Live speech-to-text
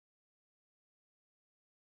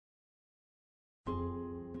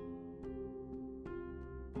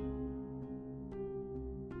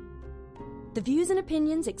The views and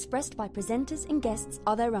opinions expressed by presenters and guests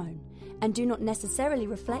are their own and do not necessarily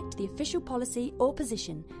reflect the official policy or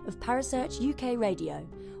position of Parasearch UK Radio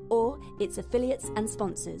or its affiliates and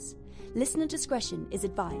sponsors. Listener discretion is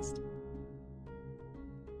advised.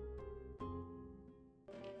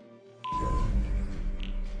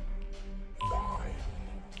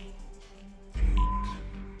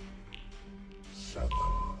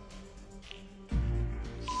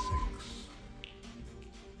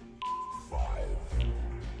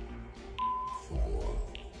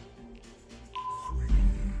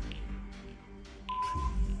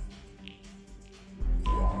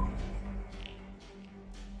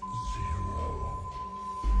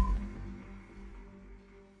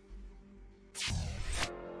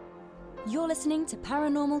 You're listening to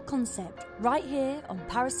Paranormal Concept right here on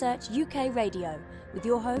Parasearch UK Radio with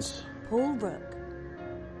your host, Paul Rook.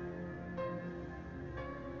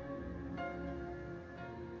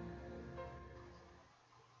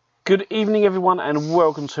 Good evening, everyone, and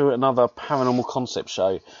welcome to another Paranormal Concept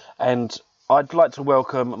show. And I'd like to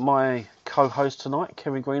welcome my co-host tonight,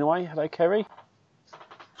 Kerry Greenaway. Hello, Kerry.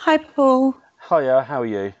 Hi, Paul. Hiya, how are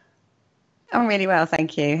you? I'm really well,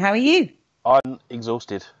 thank you. How are you? I'm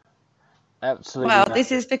exhausted. Absolutely. Well,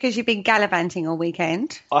 this is because you've been gallivanting all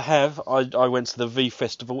weekend. I have. I went to the V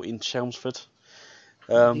Festival in Chelmsford.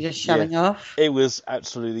 You're just showing off. It was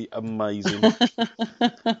absolutely amazing.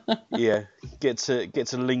 Yeah, get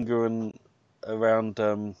to linger around.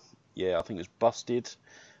 I think it was Busted,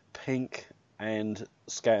 Pink, and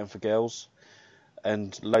Scouting for Girls,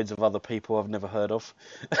 and loads of other people I've never heard of.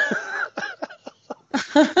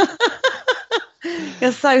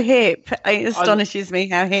 You're so hip. It astonishes me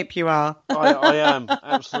how hip you are. I am,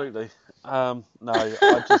 absolutely. I'm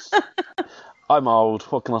old.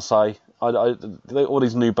 What can I say? All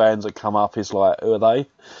these new bands that come up is like, who are they?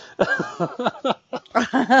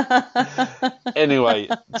 Anyway,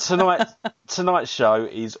 tonight's show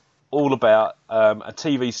is all about a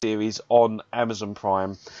TV series on Amazon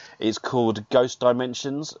Prime. It's called Ghost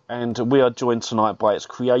Dimensions, and we are joined tonight by its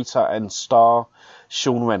creator and star,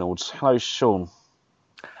 Sean Reynolds. Hello, Sean.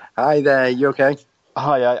 Hi there, you okay?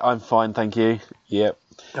 Hi, I'm fine, thank you. Yep.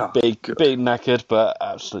 Oh, bit knackered, but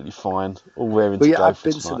absolutely fine. All raring to go. I've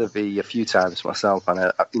been to the V a few times myself,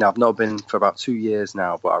 and I've not been for about 2 years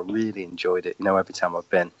now, but I really enjoyed it. Every time I've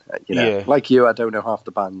been, like you, I don't know half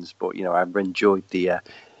the bands, but I've enjoyed the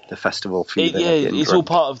festival feeling. It's all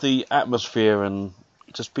part of the atmosphere and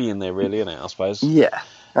just being there, really, isn't it? I suppose. Yeah,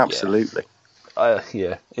 absolutely.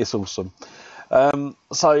 Yeah, it's awesome.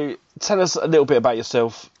 So tell us a little bit about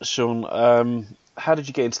yourself, Sean. How did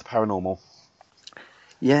you get into the paranormal?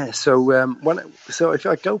 Yeah, so if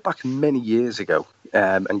I go back many years ago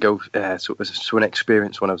and go to an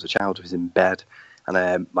experience when I was a child, I was in bed,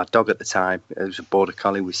 and my dog at the time, it was a border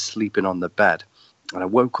collie, was sleeping on the bed, and I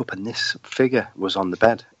woke up and this figure was on the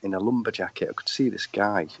bed in a lumberjacket. I could see this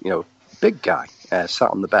guy, big guy,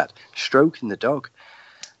 sat on the bed, stroking the dog,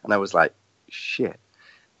 and I was like, shit.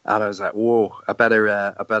 And I was like, whoa, I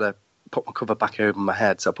better put my cover back over my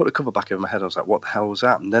head. So I put the cover back over my head. I was like, what the hell was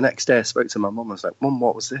that? And the next day I spoke to my mum. I was like, Mum,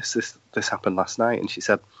 what was this? This happened last night. And she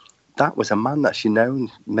said, that was a man that she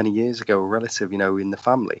known many years ago, a relative, in the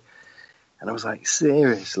family. And I was like,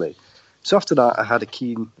 seriously? So after that, I had a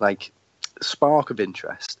keen, spark of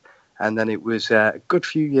interest. And then it was a good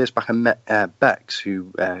few years back I met Bex,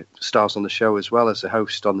 who stars on the show as well as a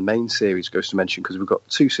host on the main series, Ghost Dimension, because we've got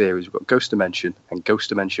two series. We've got Ghost Dimension and Ghost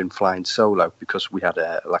Dimension Flying Solo, because we had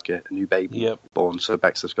a new baby born, so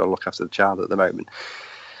Bex has got to look after the child at the moment.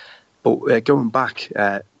 But going back,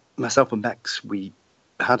 myself and Bex, we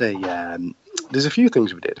had there's a few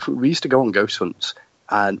things we did. We used to go on ghost hunts,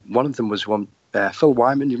 and one of them was Phil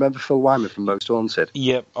Wyman. You remember Phil Wyman from Most Haunted?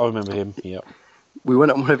 Yep, I remember him, yep. We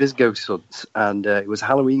went on one of his ghost hunts, and it was a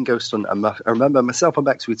Halloween ghost hunt. And I remember myself and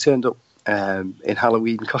Bex, we turned up in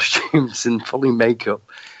Halloween costumes and fully makeup,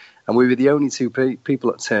 and we were the only two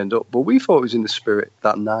people that turned up. But we thought it was in the spirit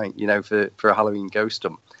that night, for a Halloween ghost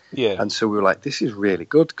hunt. Yeah. And so we were like, this is really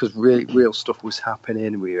good, because real stuff was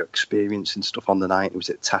happening. We were experiencing stuff on the night. It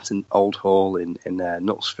was at Tatton Old Hall in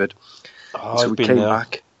Knutsford. Oh, so we came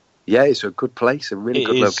back. Yeah, it's a good place, a really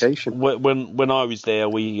good location. When I was there,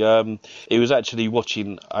 it was actually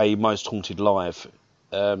watching a Most Haunted live.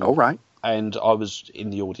 All right. And I was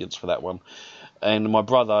in the audience for that one. And my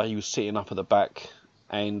brother, he was sitting up at the back,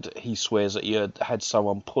 and he swears that he had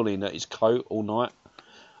someone pulling at his coat all night.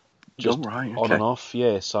 Just on and off,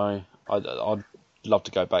 yeah. So I'd love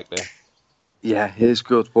to go back there. Yeah, it is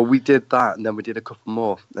good. Well, we did that, and then we did a couple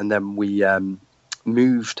more, and then we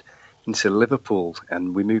moved into Liverpool,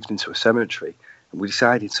 and we moved into a cemetery, We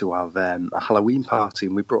decided to have a Halloween party,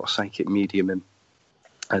 and we brought a psychic medium in.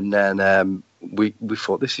 And then we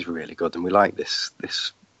thought, this is really good, and we like this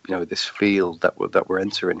this field that we're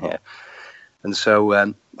entering here. And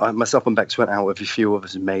so myself and Bex went out with a few of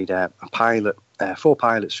us and made a pilot, 4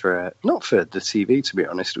 pilots for not for the TV, to be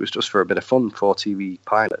honest. It was just for a bit of fun, 4 TV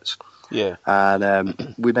pilots. Yeah.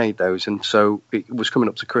 And we made those, and so it was coming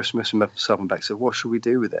up to Christmas, and myself and Bex said, what should we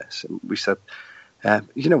do with this? And we said,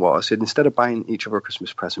 you know what? I said, instead of buying each other a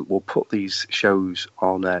Christmas present, we'll put these shows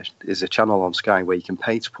on. There's a channel on Sky where you can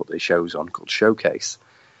pay to put these shows on called Showcase.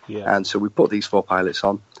 Yeah. And so we put these 4 pilots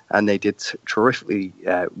on, and they did terrifically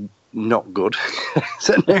not good.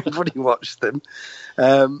 So nobody watched them.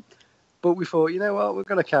 But we thought, you know what, we're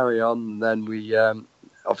going to carry on. And then we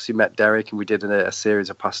obviously met Derek, and we did a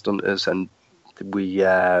series of Past Hunters, and they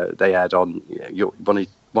aired on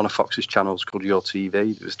one of Fox's channels called Your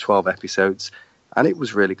TV. It was 12 episodes. And it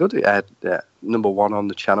was really good. It had number 1 on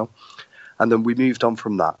the channel. And then we moved on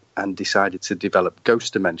from that and decided to develop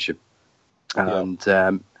Ghost Dimension. And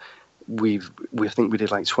I think we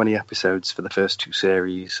did like 20 episodes for the first 2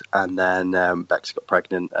 series. And then Bex got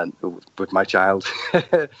pregnant with my child.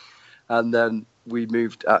 And then we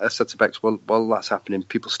moved. I said to Bex, well, while that's happening,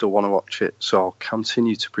 people still want to watch it. So I'll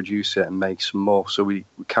continue to produce it and make some more. So we're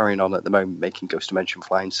carrying on at the moment, making Ghost Dimension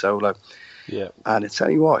flying solo. Yeah. And I tell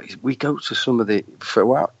you what, we go to some of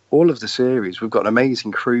throughout all of the series, we've got an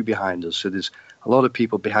amazing crew behind us. So there's a lot of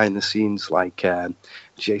people behind the scenes, like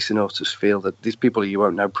Jason Otisfield. These people you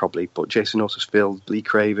won't know probably, but Jason Otisfield, Lee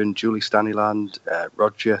Craven, Julie Stanyland,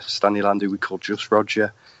 Roger Stanyland, who we call just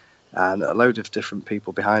Roger, and a load of different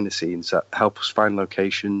people behind the scenes that help us find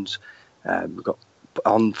locations. We've got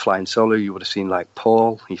on Flying Solo, you would have seen like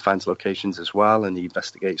Paul. He finds locations as well, and he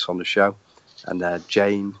investigates on the show. And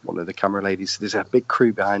Jane, one of the camera ladies. There's a big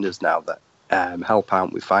crew behind us now that help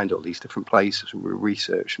out. We find all these different places, and we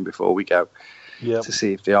research them before we go to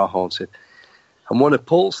see if they are haunted. And one of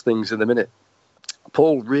Paul's things in the minute,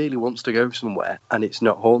 Paul really wants to go somewhere and it's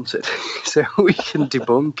not haunted, so we can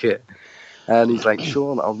debunk it. And he's like,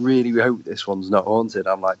 Sean, I really hope this one's not haunted.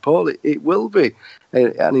 I'm like, Paul, it will be.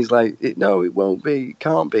 And he's like, no, it won't be, it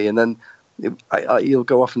can't be. And then he'll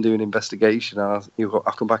go off and do an investigation. And I'll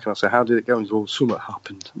come back and I'll say, how did it go? And he's like, well, something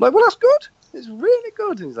happened. I'm like, well, that's good. It's really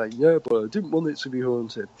good. And he's like, yeah, but I didn't want it to be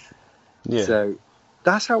haunted. Yeah. So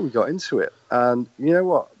that's how we got into it. And you know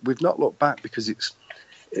what? We've not looked back because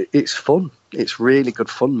it's fun. It's really good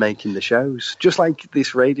fun making the shows. Just like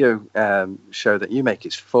this radio show that you make,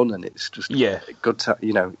 it's fun and it's just good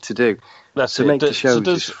to do. That's to it. make the shows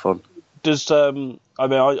is fun.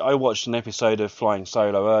 I watched an episode of Flying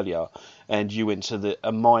Solo earlier, and you went to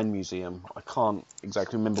a mine museum. I can't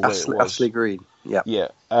exactly remember where it was. Astley Green. Yeah. Yeah.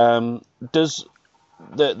 Does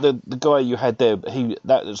the guy you had there?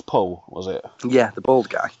 That was Paul, was it? Yeah, the bald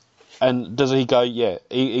guy. And does he go? Yeah,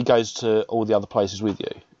 he goes to all the other places with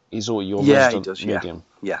you. He's all your resident he does, medium.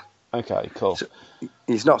 Yeah. Okay, cool. So,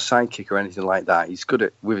 he's not psychic or anything like that. He's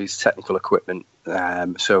good with his technical equipment.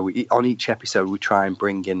 So on each episode, we try and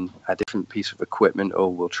bring in a different piece of equipment,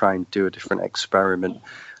 or we'll try and do a different experiment.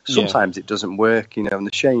 Sometimes it doesn't work, and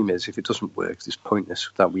the shame is if it doesn't work, it's pointless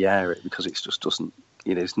that we air it because it just doesn't.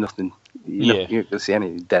 There's nothing. You don't see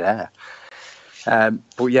any dead air.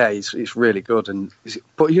 But yeah, it's really good.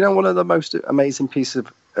 But one of the most amazing pieces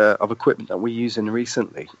of equipment that we're using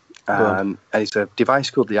recently, and it's a device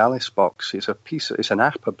called the Alice Box. It's an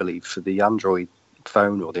app, I believe, for the Android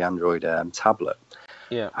phone or the Android tablet.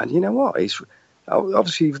 Yeah. And you know what? It's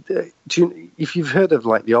obviously if you've heard of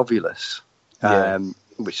like the Ovilus,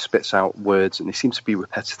 which spits out words, and they seem to be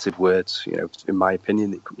repetitive words. In my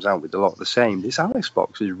opinion, it comes out with a lot of the same. This Alice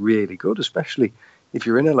Box is really good, especially if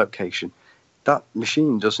you're in a location. That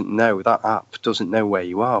machine doesn't know, that app doesn't know where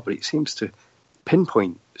you are, but it seems to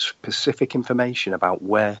pinpoint specific information about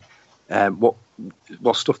where, what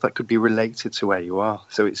stuff that could be related to where you are.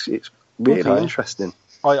 So it's really interesting.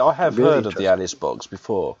 I have heard of the Alice Box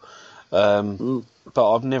before, but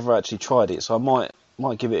I've never actually tried it. So I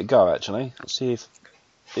might give it a go actually, and see if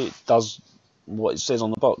it does what it says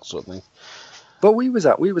on the box, sort of thing. But we was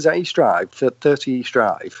at East Drive, 30 East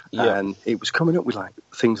Drive, and it was coming up with like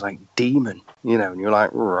things like demon, and you're like,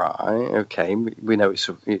 right, okay, we know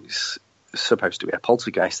it's supposed to be a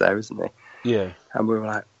poltergeist there, isn't it? Yeah. And we were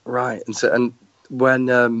like, right, and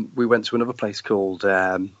when we went to another place called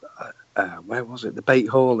where was it? The Bait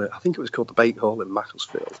Hall. I think it was called the Bait Hall in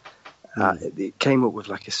Macclesfield. It came up with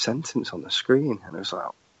like a sentence on the screen, and I was like,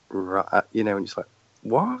 right, and it's like,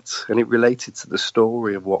 what? And it related to the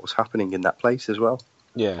story of what was happening in that place as well.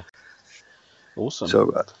 Yeah. Awesome.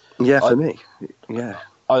 So, for me, yeah.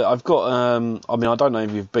 I've got. I mean, I don't know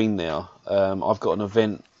if you've been there. I've got an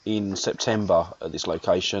event in September at this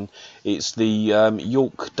location. It's the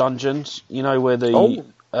York Dungeons. You know where the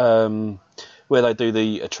where they do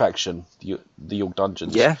the attraction, the York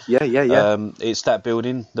Dungeons. Yeah. It's that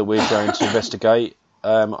building that we're going to investigate.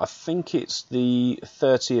 I think it's the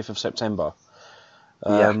 30th of September.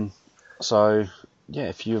 So yeah,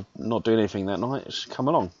 if you're not doing anything that night, just come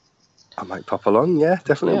along. I might pop along, yeah,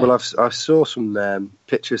 definitely. Yeah. Well, I saw some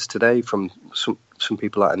pictures today from some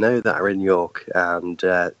people that I know that are in York, and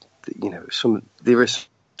there is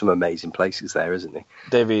some amazing places there, isn't there?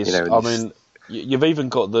 There is. I mean, you've even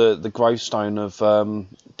got the gravestone of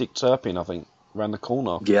Dick Turpin, I think, around the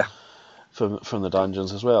corner. Yeah. From the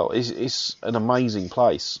dungeons as well. It's an amazing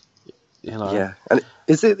place. Yeah. And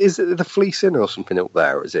is it the Fleece Inn or something up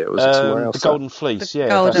there? Or is it somewhere else? The Golden Fleece,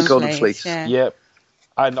 yeah. The Golden Fleece. Yeah. Yep.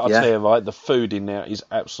 And I'll tell you, right, the food in there is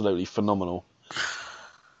absolutely phenomenal.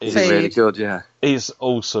 It's really good, yeah. It's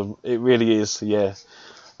awesome. It really is, yeah.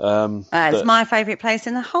 It's my favourite place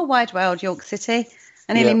in the whole wide world, York City.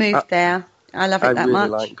 I nearly moved there. I love it that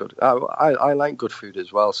much. I like good food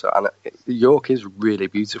as well. So, and York is really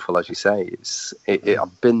beautiful, as you say.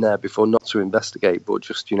 I've been there before, not to investigate, but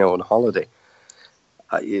just on holiday.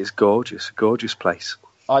 It's gorgeous place.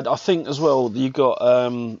 I think as well, you got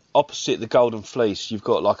opposite the Golden Fleece, you've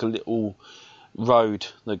got like a little road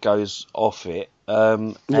that goes off it,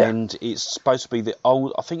 and it's supposed to be the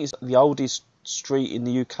oldest street in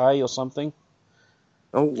the UK or something.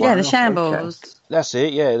 Oh, wow. Yeah, the Shambles. Okay. That's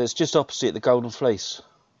it. Yeah, that's just opposite the Golden Fleece.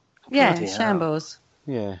 Yeah, Bloody Shambles.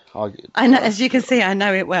 Yeah, I know. As you can see, I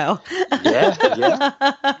know it well.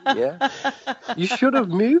 Yeah. You should have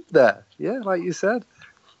moved there. Yeah, like you said.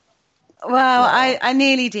 Well, I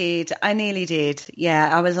nearly did. Yeah,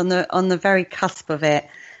 I was on the very cusp of it,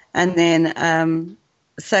 and then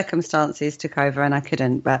circumstances took over, and I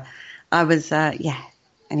couldn't. But I was,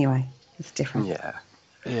 Anyway, it's different.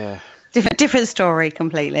 Yeah. Different story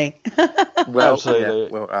completely. Well,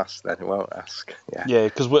 absolutely. Won't ask then. Won't ask. Yeah. Yeah,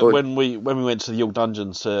 because when we went to the York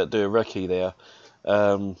Dungeons to do a recce there,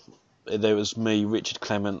 there was me, Richard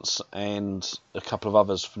Clements, and a couple of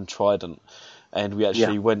others from Trident. And we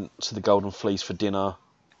actually went to the Golden Fleece for dinner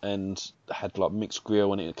and had like mixed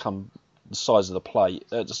grill, and it come the size of the plate,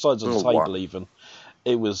 the size of the table even.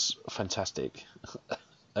 It was fantastic.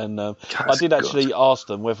 And I did actually ask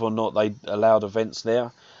them whether or not they allowed events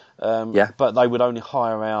there. But they would only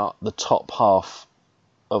hire out the top half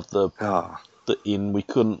of the inn. We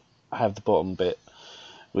couldn't have the bottom bit,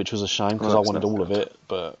 which was a shame because I wanted all of it.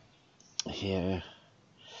 But yeah.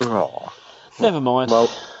 Oh. Never mind. Well,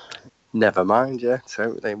 never mind, yeah,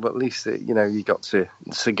 totally. But at least, you got to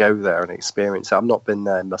go there and experience it. I've not been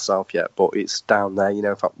there myself yet, but it's down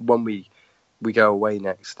there. When we go away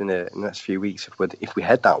next in the next few weeks, if we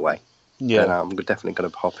head that way, then I'm definitely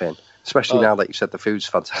going to pop in. Especially now that you said the food's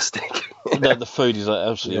fantastic. The food is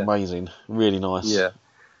absolutely amazing. Really nice. Yeah.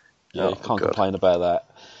 Yeah, can't complain about that.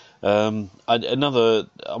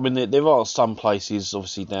 There are some places,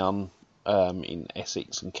 obviously, down in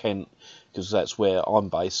Essex and Kent, because that's where I'm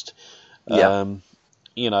based.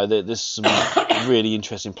 There's some really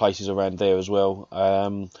interesting places around there as well.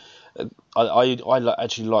 I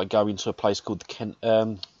actually like going to a place called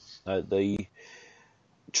the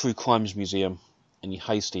True Crimes Museum in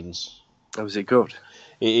Hastings. Oh, is it good?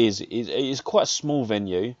 It is. It is quite a small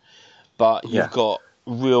venue, but you've got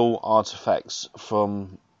real artefacts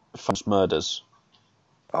from murders.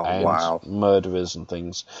 Oh, and wow. Murderers and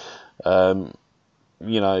things. It's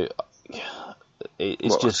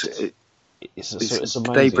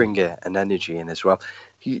amazing. They bring an energy in as well.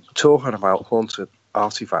 You talking about haunted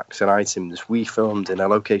artifacts and items. We filmed in a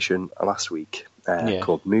location last week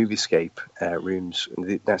called Moviescape Rooms.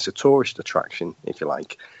 That's a tourist attraction, if you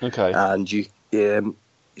like. Okay. And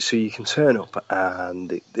so you can turn up,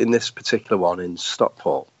 and in this particular one in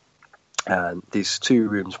Stockport, and these two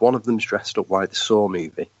rooms. One of them's dressed up like the Saw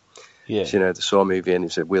movie. Yeah. So, the Saw movie, and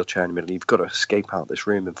it's a wheelchair in the middle. You've got to escape out this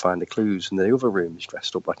room and find the clues. And the other room is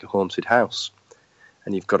dressed up like a haunted house,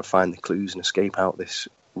 and you've got to find the clues and escape out this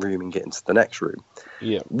room and get into the next room.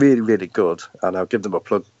 Yeah. Really, really good. And I'll give them a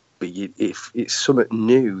plug. But if it's something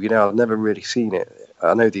new, I've never really seen it.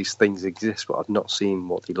 I know these things exist, but I've not seen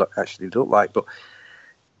what they actually look like. But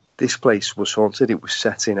this place was haunted. It was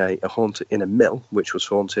set in a mill, which was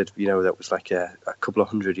haunted. That was like a couple of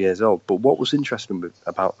 100 years old. But what was interesting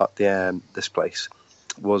about this place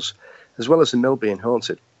was, as well as the mill being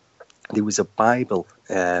haunted, there was a Bible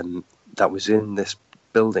that was in this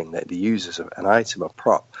building that they used as an item, a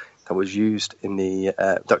prop that was used in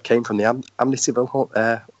that came from the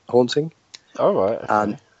Amityville haunting. Oh, right. Okay.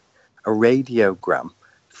 And a radiogram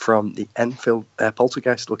from the Enfield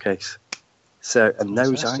poltergeist case. So, and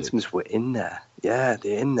those items were in there. Yeah,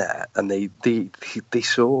 they're in there, and they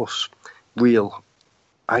source real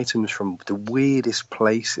items from the weirdest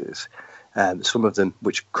places. Some of them,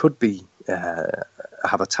 which could be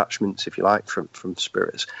have attachments, if you like, from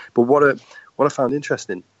spirits. But what I found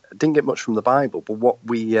interesting, I didn't get much from the Bible, but what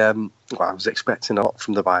I was expecting a lot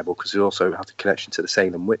from the Bible, because we also have the connection to the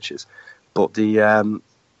Salem witches. But the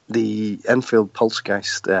Enfield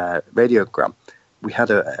poltergeist radiogram, we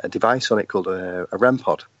had a device on it called a REM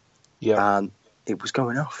pod, and it was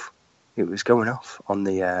going off. It was going off on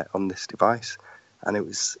the on this device, and it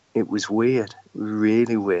was weird,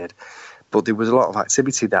 really weird. But there was a lot of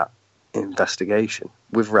activity, that investigation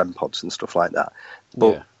with REM pods and stuff like that.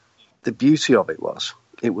 But the beauty of it was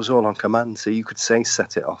all on command. So you could say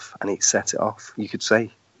set it off, and it set it off. You could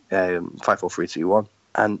say 5, 4, 3, 2, 1,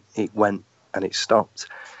 and it went and it stopped.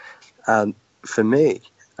 And for me,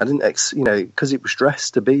 I didn't, because it was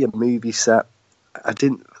dressed to be a movie set, I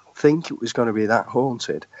didn't think it was going to be that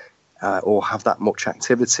haunted or have that much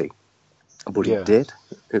activity. But it did.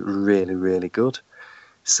 It was really, really good.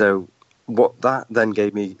 So what that then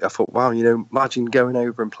gave me, I thought, wow, imagine going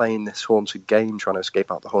over and playing this haunted game, trying to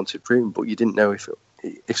escape out the haunted room, but you didn't know if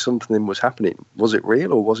something was happening. Was it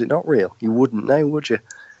real or was it not real? You wouldn't know, would you?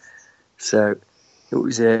 So it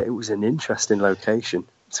was an interesting location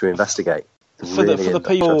to investigate. For the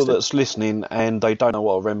people that's listening and they don't know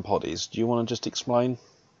what a REM pod is, do you want to just explain?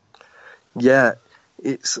 Yeah,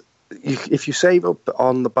 it's if you save up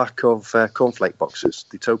on the back of cornflake boxes,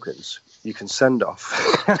 the tokens, you can send off.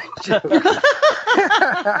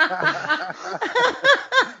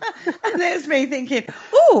 And there's me thinking,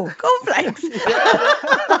 oh, cornflakes.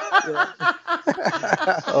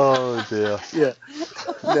 Oh dear. Yeah.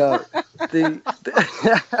 No.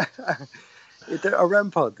 A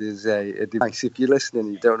REM pod is a device. If you're listening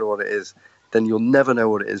and you don't know what it is, then you'll never know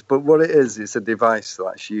what it is. But what it is, it's a device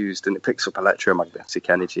that's used, and it picks up electromagnetic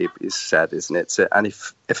energy, is said, isn't it? So, and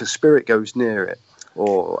if a spirit goes near it,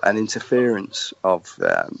 or an interference of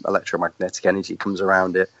electromagnetic energy comes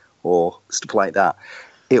around it, or stuff like that,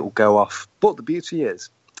 it will go off. But the beauty is,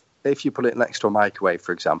 if you put it next to a microwave,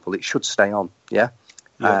 for example, it should stay on,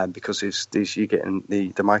 because you're getting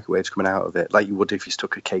the microwaves coming out of it, like you would if you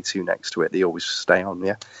stuck a K2 next to it. They always stay on,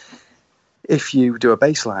 If you do a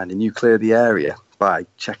baseline and you clear the area by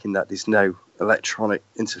checking that there's no electronic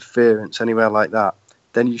interference anywhere like that,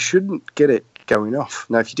 then you shouldn't get it going off.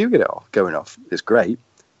 Now, if you do get it going off, it's great,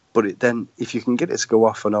 but if you can get it to go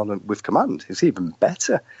off and on with command, it's even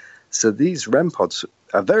better. So these REM pods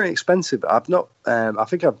are very expensive. I've not, I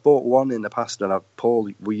think I've bought one in the past, and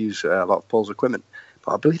we use a lot of Paul's equipment,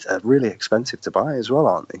 but I believe they're really expensive to buy as well,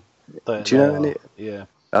 aren't they? Do you know any? Yeah.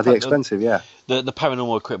 Are they expensive? Yeah. The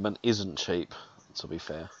paranormal equipment isn't cheap, to be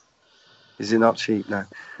fair. Is it not cheap? No.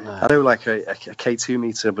 I know, like a K2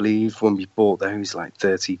 meter, I believe, when we bought those, like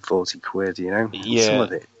 30, 40 quid, Yeah. Some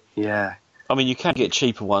of it, yeah. I mean, you can get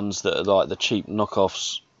cheaper ones that are like the cheap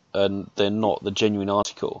knockoffs, and they're not the genuine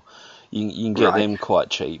article. You can get them quite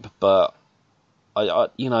cheap, but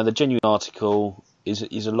the genuine article is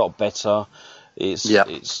a lot better.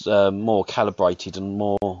 It's more calibrated and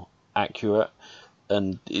more accurate,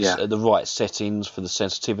 and it's at the right settings for the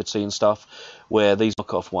sensitivity and stuff. Where these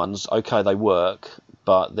knockoff ones, okay, they work,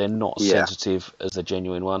 but they're not sensitive as the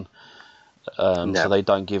genuine one. So they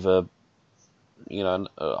don't give a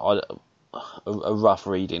rough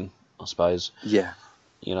reading, I suppose. Yeah.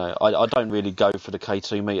 I don't really go for the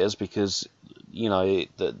K2 meters because, the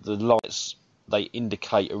lights, they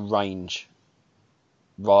indicate a range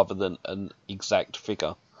rather than an exact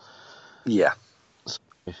figure. Yeah. So,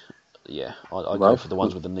 I go for the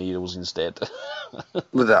ones with the needles instead.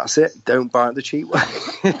 Well, that's it. Don't buy it the cheap way.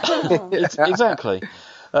 Exactly.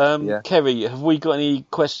 Kerry, have we got any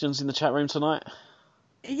questions in the chat room tonight?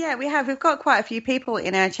 Yeah, we have. We've got quite a few people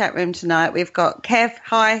in our chat room tonight. We've got Kev.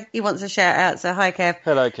 Hi. He wants a shout out. So hi, Kev.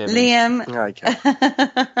 Hello, Kevin. Liam. Hi,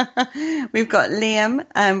 Kev. We've got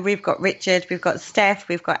Liam. We've got Richard. We've got Steph.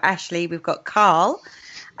 We've got Ashley. We've got Carl.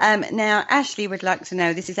 Now, Ashley would like to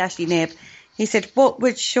know, this is Ashley Nibb. He said, what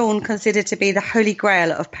would Sean consider to be the holy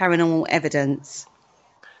grail of paranormal evidence?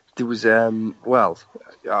 There was,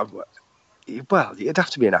 it'd have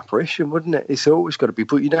to be an apparition, wouldn't it? It's always got to be.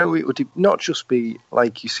 But, it would not just be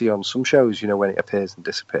like you see on some shows, when it appears and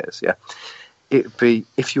disappears, It'd be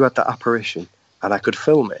if you had that apparition and I could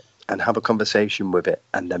film it and have a conversation with it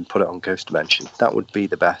and then put it on Ghost Dimensions. That would be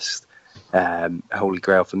the best holy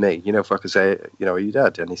grail for me. If I could say, are you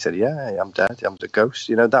dead? And he said, yeah, I'm dead. I'm the ghost.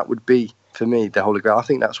 That would be, for me, the Holy Grail. I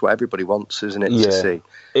think that's what everybody wants, isn't it? To see.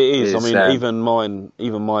 It is. I mean, even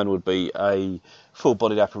mine would be a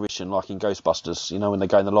full-bodied apparition, like in Ghostbusters. You know, when they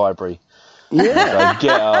go in the library. Yeah. They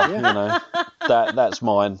get up. You know, that's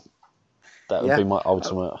mine. That would be my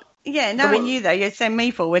ultimate. Yeah, knowing you though, you'd send me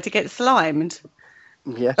forward to get slimed.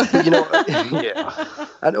 Yeah, you know. Yeah.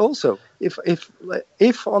 And also,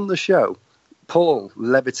 if on the show, Paul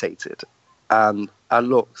levitated, and I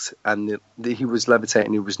looked, and he was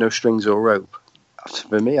levitating, there was no strings or rope.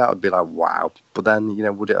 For me, I would be like, wow. But then, you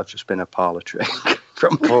know, would it have just been a parlour trick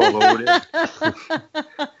from Paul, or would it?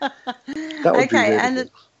 That would be really and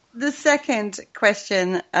good. The second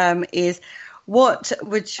question is, what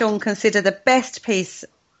would Sean consider the best piece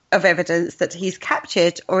of evidence that he's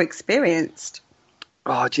captured or experienced?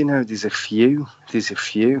 Oh, do you know, there's a few.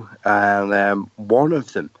 And one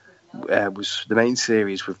of them was the main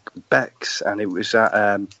series with Bex, and it was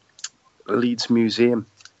at Leeds Museum.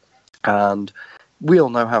 And we all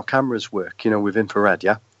know how cameras work, you know, with infrared,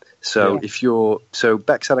 yeah? So so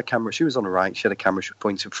Bex had a camera, she was on the right, she had a camera, she was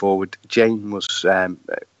pointing forward. Jane was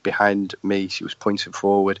behind me, she was pointing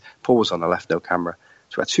forward. Paul was on the left, no camera.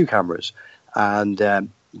 So we had two cameras. And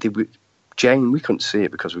Jane, we couldn't see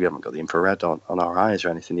it because we haven't got the infrared on our eyes or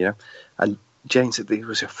anything, you know. And Jane said there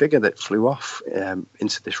was a figure that flew off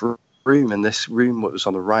into this room, and this room, what was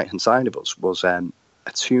on the right-hand side of us, was a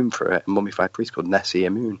tomb for a mummified priest called Nessie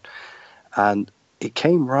Amun. And it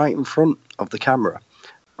came right in front of the camera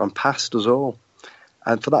and past us all.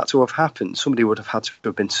 And for that to have happened, somebody would have had to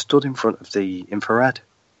have been stood in front of the infrared.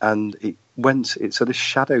 And so this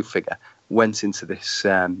shadow figure went into this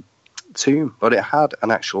tomb, but it had an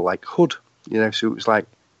actual like hood, you know, so it was like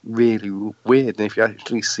really weird. And if you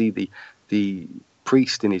actually see the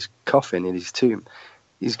priest in his coffin, in his tomb,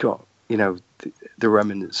 he's got, you know, the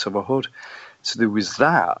remnants of a hood. So there was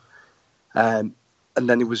that. And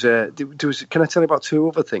then there was can I tell you about two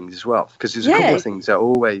other things as well? Because there's a couple of things that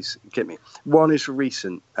always get me. One is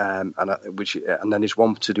recent, and then there's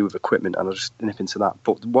one to do with equipment, and I'll just nip into that.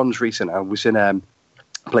 But one's recent. I was in a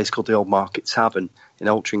place called the Old Market Tavern in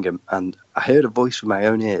Altrincham, and I heard a voice with my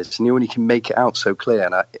own ears. And you know when you can make it out so clear,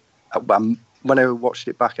 and when I watched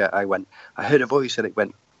it back, I heard a voice, and it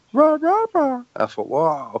went, rah, rah, rah. I thought,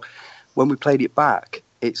 wow. When we played it back,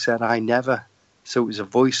 it said, I never. So it was a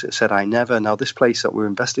voice that said, I never. Now, this place that we're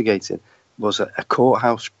investigating was a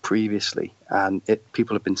courthouse previously, and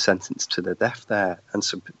people have been sentenced to their death there. And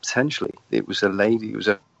so potentially it was a lady, it was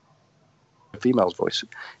a female's voice.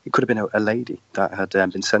 It could have been a lady that had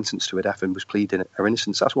been sentenced to a death and was pleading her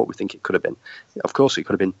innocence. That's what we think it could have been. Of course, it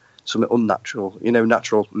could have been something unnatural. You know,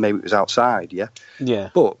 natural, maybe it was outside, yeah? Yeah.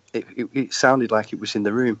 But it sounded like it was in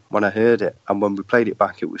the room when I heard it, and when we played it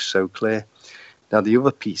back, it was so clear. Now, the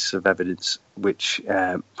other piece of evidence which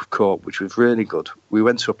we caught, which was really good, we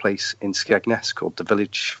went to a place in Skegness called the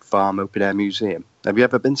Village Farm Open Air Museum. Have you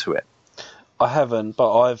ever been to it? I haven't,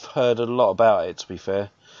 but I've heard a lot about it, to be fair.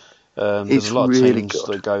 There's a lot of really teams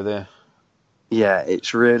good. that go there. Yeah,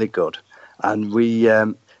 it's really good. And we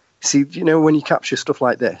see, you know, when you capture stuff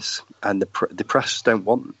like this, and the press don't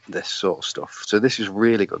want this sort of stuff. So this is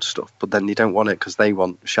really good stuff, but then they don't want it because they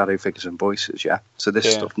want shadow figures and voices, yeah? So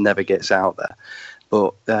this stuff never gets out there.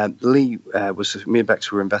 But Lee me and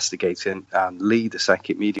Bex were investigating, and Lee, the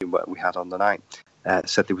psychic medium that we had on the night,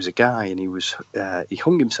 said there was a guy, and he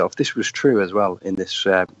hung himself. This was true as well in this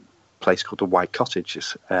place called the White Cottage,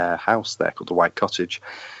 this house there called the White Cottage,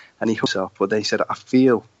 and he hung himself. But they said, I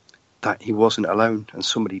feel that he wasn't alone, and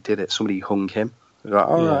somebody did it. Somebody hung him. We're like,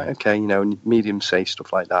 all right, okay, you know, mediums say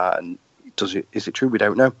stuff like that, and is it true? We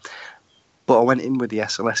don't know. But I went in with the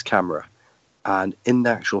SLS camera, and in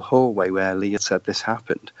the actual hallway where Lee had said this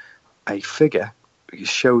happened, a figure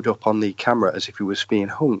showed up on the camera as if he was being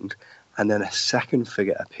hung, and then a second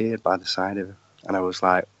figure appeared by the side of him, and I was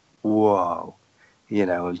like, whoa, you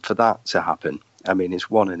know. And for that to happen, I mean, it's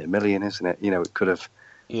 1 in a million, isn't it? You know, it could have,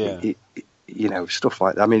 you know, stuff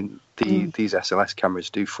like that. I mean, these SLS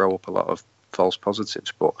cameras do throw up a lot of false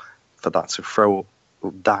positives, but for that to throw up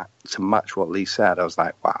that to match what Lee said, I was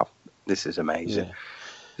like, wow, this is amazing. Yeah.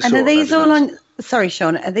 And are these all on? Sorry,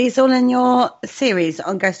 Sean. Are these all in your series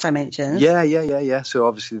on Ghost Dimensions? Yeah. So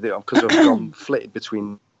obviously, because I've gone flitted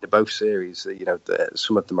between both series, you know,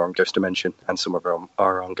 some of them are on Ghost Dimension, and some of them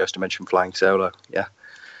are on Ghost Dimension Flying Solo. Yeah,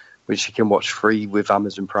 which you can watch free with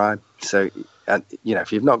Amazon Prime. So, and you know,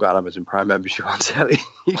 if you've not got an Amazon Prime membership on telly,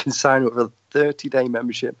 you can sign up for a 30-day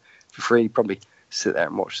membership for free. Probably sit there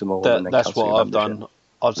and watch them all. And then that's what I've membership.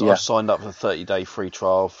 done. I've signed up for a 30-day free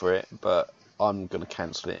trial for it, but I'm going to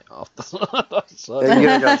cancel it after. So,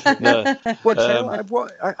 yeah.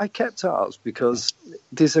 I kept ours because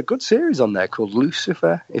there's a good series on there called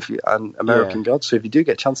Lucifer, and American Gods. So if you do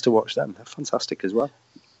get a chance to watch them, they're fantastic as well.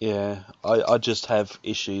 Yeah, I just have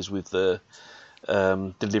issues with the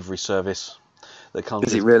delivery service that comes.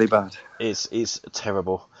 Is it really bad? It's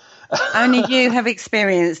terrible. Only you have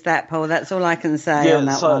experienced that, Paul. That's all I can say on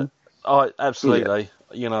that one. Absolutely. Yeah.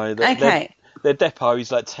 You know, their depot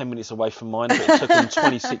is like 10 minutes away from mine, but it took them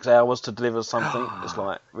 26 hours to deliver something. It's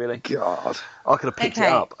like, really? God. I could have picked it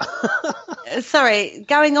up. Sorry,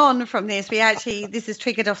 going on from this, this has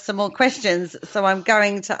triggered off some more questions, so I'm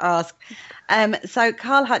going to ask. So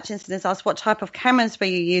Carl Hutchinson has asked, what type of cameras were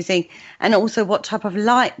you using, and also what type of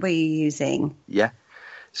light were you using? Yeah.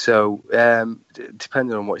 So,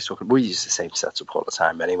 depending on what you're talking, we use the same setup all the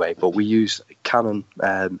time anyway, but we use Canon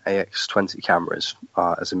AX20 cameras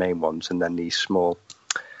as the main ones, and then these small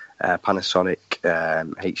Panasonic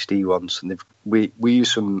HD ones. And we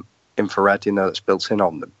use some infrared, that's built in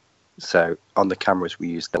on them. So on the cameras, we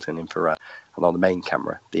use built-in infrared, and on the main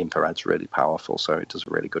camera, the infrared's really powerful, so it does a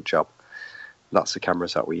really good job. That's the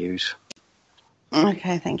cameras that we use.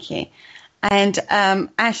 Okay, thank you. And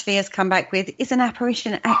Ashley has come back with, is an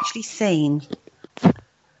apparition actually seen?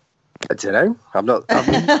 I don't know.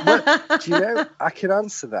 Do you know? I can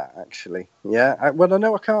answer that, actually. Yeah. I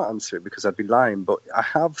know I can't answer it because I'd be lying, but I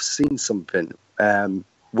have seen something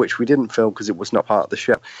which we didn't film because it was not part of the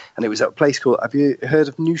show. And it was at a place called, have you heard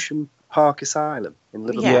of Newsham Park Asylum in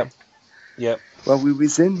Liverpool? Yeah. Well, we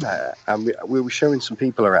was in there and we were showing some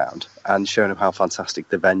people around and showing them how fantastic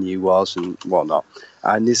the venue was and whatnot.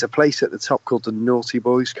 And there's a place at the top called the Naughty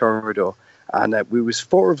Boys Corridor. And we was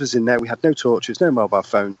 4 of us in there. We had no torches, no mobile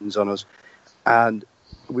phones on us. And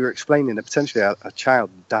we were explaining that potentially a child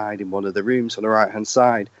died in one of the rooms on the right-hand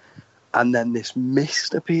side. And then this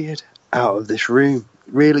mist appeared out of this room,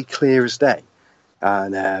 really clear as day.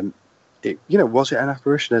 And, was it an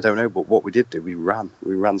apparition? I don't know. But what we did do, we ran.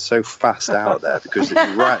 We ran so fast out there because it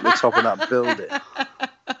was right at the top of that building.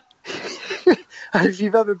 And if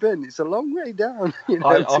you've ever been, it's a long way down.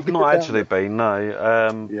 I've not actually been,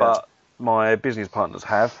 no. But my business partners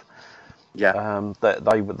have. Yeah.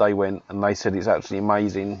 They went and they said it's absolutely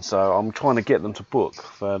amazing. So I'm trying to get them to book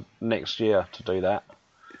for next year to do that.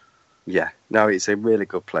 Yeah. No, it's a really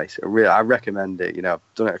good place. I recommend it. I've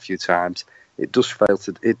done it a few times. It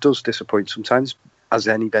does disappoint sometimes, as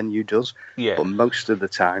any venue does. Yeah. But most of the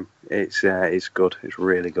time, it's good. It's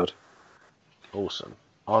really good. Awesome.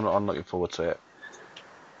 I'm looking forward to it.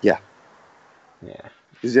 Yeah. Yeah.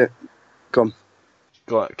 Is it? Come.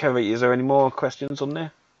 Kerry, is there any more questions on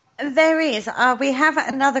there? There is. We have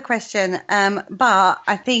another question, but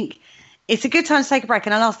I think it's a good time to take a break,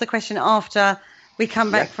 and I'll ask the question after we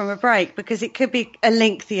come back from a break, because it could be a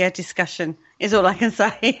lengthier discussion, is all I can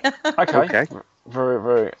say. Okay. Very,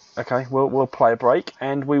 very... Okay, we'll play a break,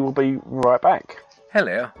 and we will be right back.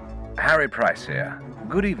 Hello, Harry Price here.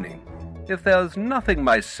 Good evening. If there's nothing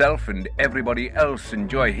myself and everybody else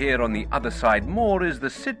enjoy here on the other side more is the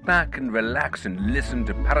sit back and relax and listen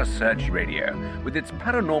to Parasearch Radio with its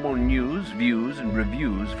paranormal news, views and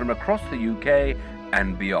reviews from across the UK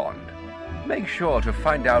and beyond. Make sure to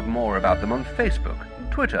find out more about them on Facebook,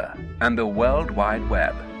 Twitter and the World Wide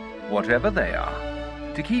Web, whatever they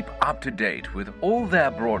are, to keep up to date with all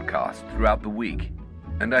their broadcasts throughout the week.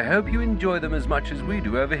 And I hope you enjoy them as much as we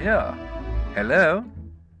do over here. Hello?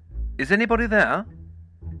 Is anybody there?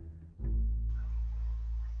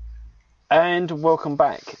 And welcome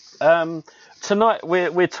back. Tonight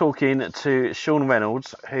we're talking to Sean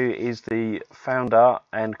Reynolds, who is the founder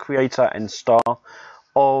and creator and star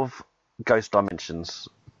of Ghost Dimensions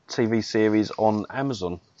TV series on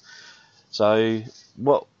Amazon. So,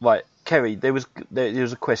 Kerry, there was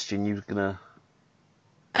a question you were gonna.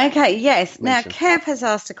 Okay, yes. mention. Now, Kev has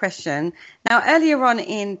asked a question. Now, earlier on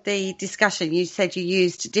in the discussion, you said you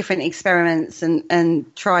used different experiments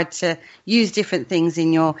and tried to use different things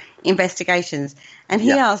in your investigations. And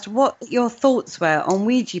he asked what your thoughts were on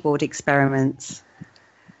Ouija board experiments.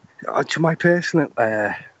 To my personal,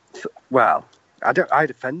 I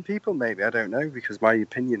defend people, maybe, I don't know, because my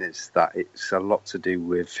opinion is that it's a lot to do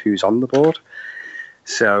with who's on the board.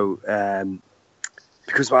 So,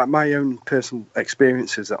 because my own personal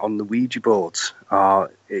experiences on the Ouija boards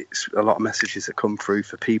it's a lot of messages that come through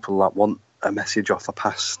for people that want a message off a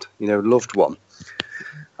past, loved one.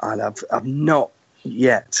 And I've not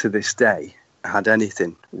yet to this day had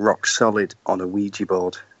anything rock solid on a Ouija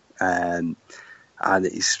board. And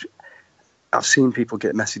I've seen people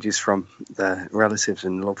get messages from their relatives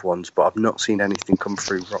and loved ones, but I've not seen anything come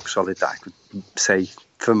through rock solid that I could say,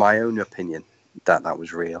 for my own opinion, that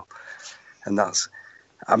was real. And that's,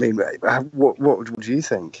 I mean, what do you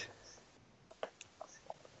think?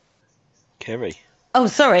 Kerry. Oh,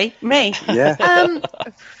 sorry, me. Yeah.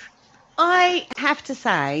 I have to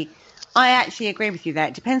say, I actually agree with you there.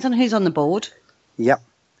 It depends on who's on the board. Yep.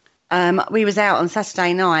 We was out on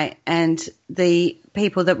Saturday night and the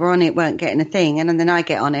people that were on it weren't getting a thing, and then I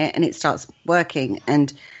get on it and it starts working,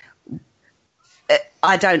 and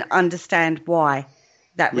I don't understand why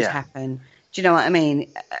that would happen. Do you know what I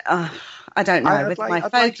mean? I don't know. Whether my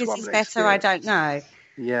focus is better, I don't know.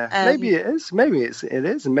 Yeah, maybe it is. Maybe it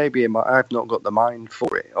is, and maybe I've not got the mind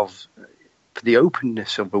for it, for the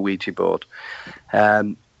openness of a Ouija board.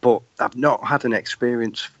 But I've not had an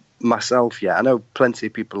experience myself yet. I know plenty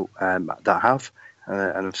of people that have,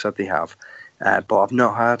 and have said they have, but I've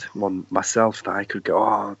not had one myself that I could go,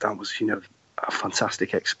 oh, that was, a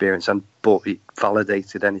fantastic experience, but it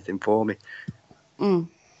validated anything for me.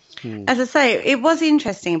 As I say, it was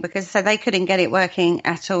interesting because they couldn't get it working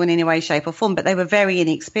at all in any way, shape or form, but they were very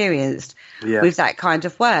inexperienced with that kind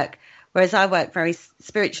of work. Whereas I work very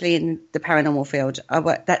spiritually in the paranormal field.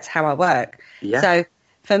 That's how I work. Yeah. So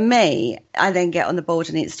for me, I then get on the board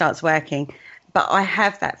and it starts working. But I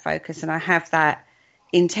have that focus and I have that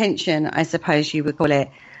intention, I suppose you would call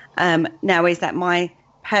it. Now, is that my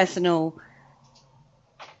personal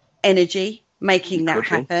energy making that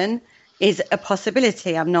happen? Is a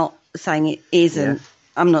possibility. I'm not saying it isn't. Yeah.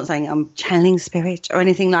 I'm not saying I'm channeling spirit or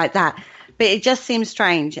anything like that. But it just seems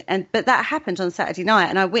strange. But that happened on Saturday night,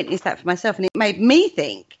 and I witnessed that for myself, and it made me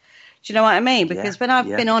think. Do you know what I mean? Because when I've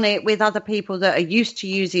been on it with other people that are used to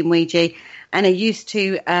using Ouija and are used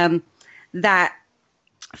to that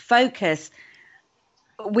focus,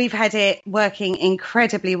 we've had it working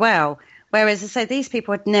incredibly well. Whereas, I say, these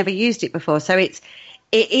people had never used it before. So it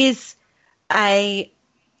is a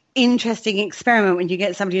interesting experiment when you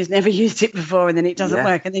get somebody who's never used it before and then it doesn't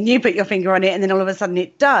work, and then you put your finger on it and then all of a sudden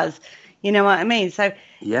it does. You know what I mean? So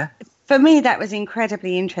for me, that was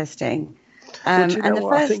incredibly interesting. And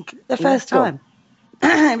the first time,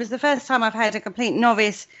 it was the first time I've had a complete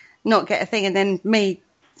novice not get a thing and then me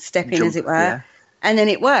step in, as it were, and then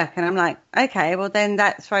it work. And I'm like, okay, well then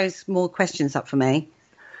that throws more questions up for me.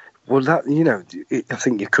 Well, that, I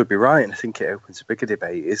think you could be right, and I think it opens a bigger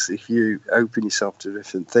debate. Is if you open yourself to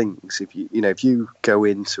different things, if you go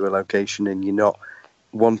into a location and you're not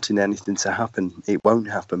wanting anything to happen, it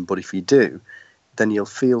won't happen. But if you do, then you'll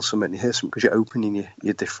feel something, hear something, because you're opening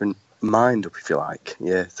your different mind up, if you like,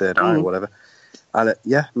 your third eye or whatever. And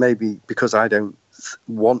maybe because I don't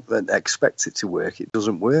want and expect it to work, it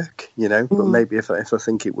doesn't work, But maybe if I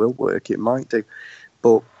think it will work, it might do.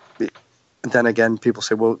 But then again, people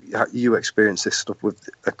say, well, you experience this stuff with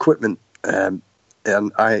equipment, and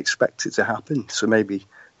I expect it to happen. So maybe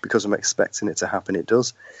because I'm expecting it to happen, it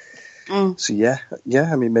does. So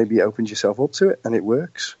I mean, maybe it opens yourself up to it and it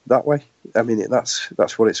works that way. I mean, that's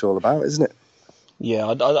what it's all about, isn't it?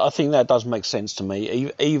 Yeah, I think that does make sense to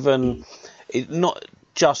me. Even not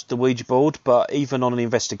just the Ouija board, but even on an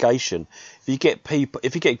investigation, if you get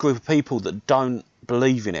a group of people that don't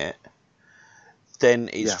believe in it, then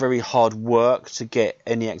it's very hard work to get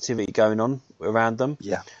any activity going on around them.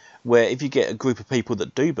 Yeah. Where if you get a group of people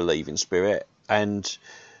that do believe in spirit and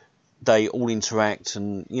they all interact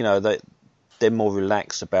and, they're more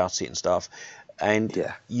relaxed about it and stuff, and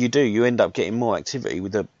you end up getting more activity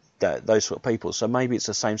with those sort of people. So maybe it's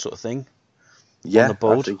the same sort of thing on the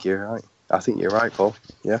board. I think you're right. I think you're right, Paul.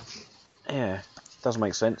 Yeah. Yeah, does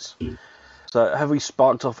make sense. So have we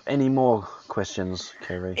sparked off any more questions,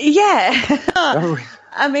 Kerry? Yeah.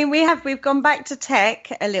 I mean, we've gone back to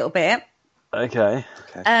tech a little bit. Okay.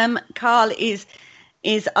 Carl is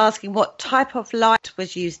asking what type of light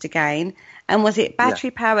was used again, and was it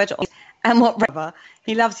battery powered, and what rubber?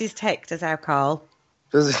 He loves his tech, does our Carl?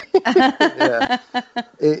 Yeah.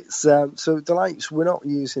 It's so the lights, we're not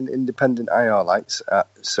using independent IR lights,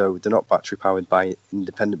 so they're not battery powered by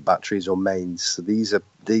independent batteries or mains. So these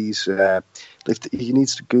you need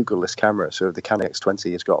to Google this camera. So the Canon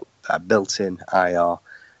X20 has got a built-in IR,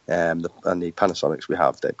 and the Panasonics we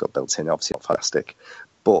have, they've got built-in. Obviously not fantastic,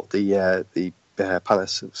 but the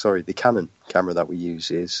Canon camera that we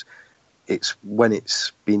use it's when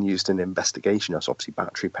it's being used in investigation, it's obviously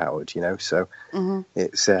battery powered, so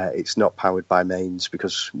it's not powered by mains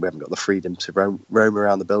because we haven't got the freedom to roam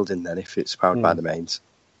around the building then if it's powered by the mains.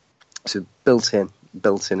 So built in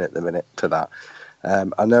at the minute for that.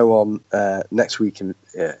 I know on next week's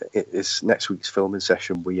filming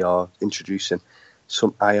session we are introducing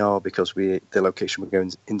some IR because the location we're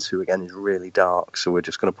going into again is really dark, so we're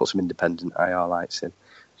just going to put some independent IR lights in,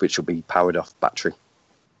 which will be powered off battery.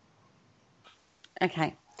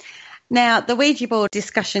 Okay. Now, the Ouija board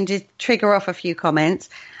discussion did trigger off a few comments.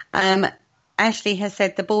 Ashley has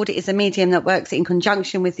said the board is a medium that works in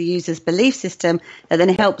conjunction with the user's belief system that then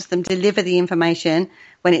helps them deliver the information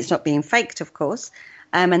when it's not being faked, of course.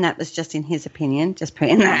 And that was just in his opinion, just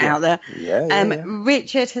putting that out there. Yeah.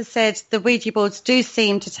 Richard has said the Ouija boards do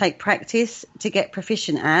seem to take practice to get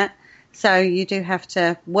proficient at, so you do have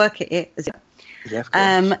to work at it. Yeah, of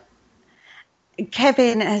course.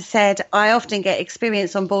 Kevin has said, I often get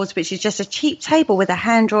experience on boards which is just a cheap table with a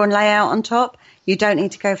hand-drawn layout on top. You don't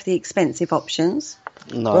need to go for the expensive options.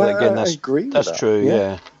 No, Well, again, I agree with that. that's true,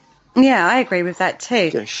 yeah. Yeah, I agree with that too.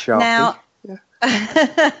 Get a Sharpie.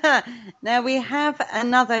 Now we have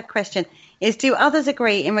another question. Do others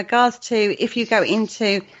agree in regards to if you go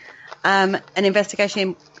into an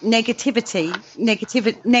investigation negatively,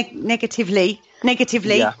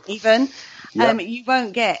 Yeah. even, Yeah. you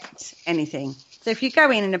won't get anything. So if you go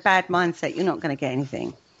in a bad mindset, you're not going to get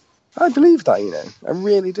anything. I believe that, I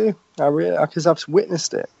really do. Because I've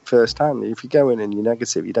witnessed it firsthand. If you go in and you're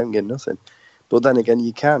negative, you don't get nothing. But then again,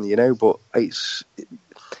 you can, but if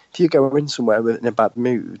you go in somewhere in a bad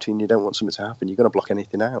mood and you don't want something to happen, you're going to block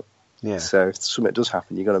anything out. Yeah. So if something does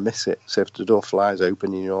happen, you're going to miss it. So if the door flies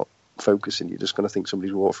open and you're not focusing, you're just going to think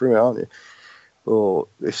somebody's walked through it, aren't you? Or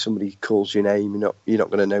if somebody calls your name, you're not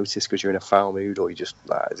going to notice because you're in a foul mood, or you just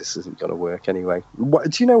this isn't going to work anyway. Do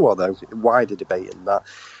you know what though? Wider debate in that.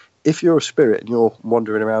 If you're a spirit and you're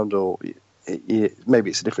wandering around, or maybe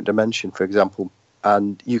it's a different dimension, for example,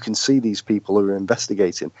 and you can see these people who are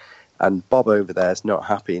investigating, and Bob over there is not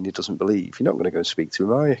happy and he doesn't believe, you're not going to go and speak to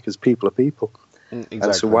him, are you? Because people are people. Exactly.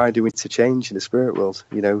 And so why do we need to change in the spirit world?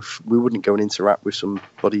 We wouldn't go and interact with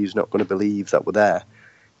somebody who's not going to believe that we're there.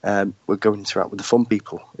 We're going to interact with the fun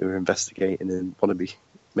people who are investigating and want to be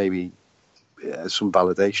maybe some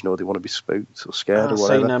validation, or they want to be spooked or scared or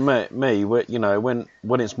whatever. See, now, me,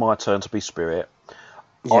 when it's my turn to be spirit,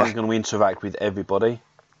 Yeah. I'm going to interact with everybody.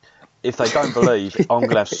 If they don't believe, I'm going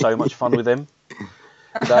to have so much fun with them.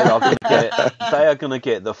 They are going to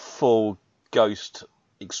get the full ghost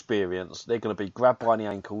experience. They're going to be grabbed by the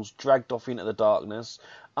ankles, dragged off into the darkness,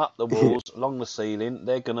 up the walls, along the ceiling.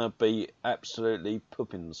 They're going to be absolutely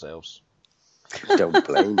pooping themselves. Don't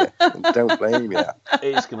blame you. Don't blame you.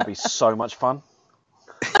 It's going to be so much fun.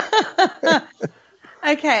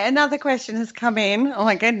 Okay, another question has come in. Oh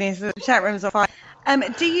my goodness, the chat room's on fire.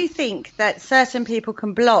 Do you think that certain people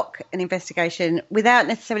can block an investigation without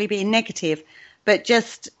necessarily being negative, but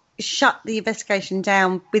just shut the investigation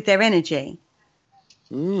down with their energy?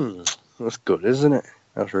 That's good, isn't it?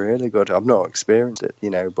 That's really good. I've not experienced it,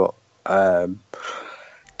 but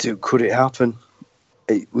could it happen?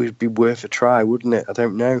 It would be worth a try, wouldn't it? I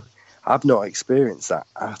don't know. I've not experienced that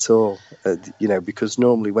at all, because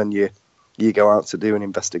normally when you go out to do an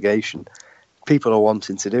investigation, people are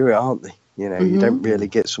wanting to do it, aren't they? You don't really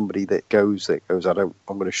get somebody that goes, I'm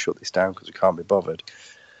going to shut this down because I can't be bothered.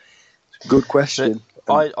 Good question.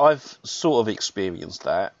 I've sort of experienced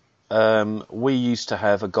that. We used to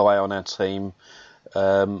have a guy on our team,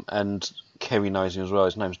 and Kerry knows him as well.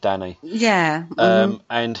 His name's Danny. Yeah.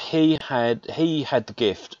 And he had the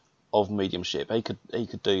gift of mediumship. He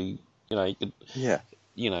could do,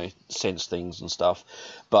 sense things and stuff.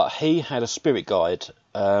 But he had a spirit guide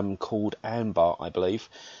called Amber, I believe.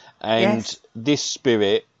 And this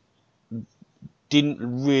spirit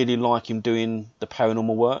didn't really like him doing the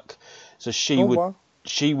paranormal work, so she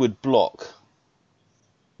would block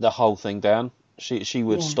the whole thing down. She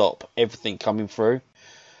would stop everything coming through,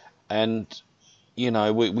 and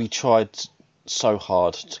we tried so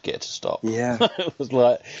hard to get it to stop. Yeah,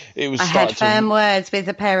 I had firm words with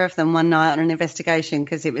a pair of them one night on an investigation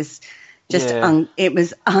because it was just it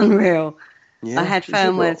was unreal. Yeah, I had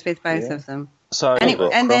firm words with both of them. So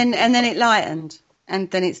and then it lightened, and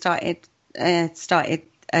then it started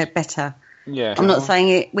better. Yeah, I'm not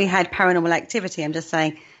saying we had paranormal activity. I'm just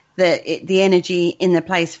saying that the energy in the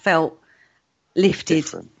place felt lifted.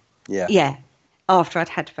 Different. Yeah. Yeah. After I'd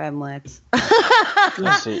had firm words.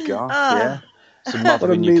 That's it. Yeah. It's a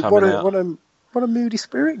mother in you coming out. What a moody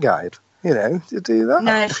spirit guide. To do that.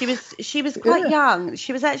 No, she was quite young.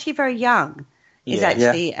 She was actually very young.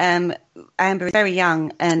 Amber is very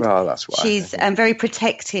young, and that's why. She's very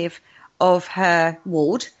protective of her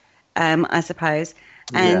ward, I suppose,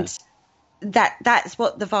 and that's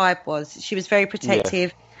what the vibe was. She was very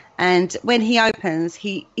protective, and when he opens,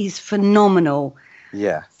 he is phenomenal.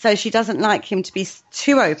 Yeah. So she doesn't like him to be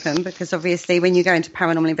too open, because obviously when you go into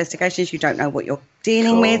paranormal investigations, you don't know what you're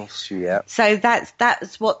dealing with. Yeah. So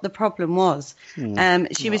that's what the problem was.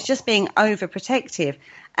 She was just being overprotective.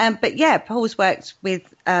 But Paul's worked with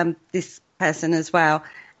this person as well,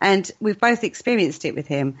 and we've both experienced it with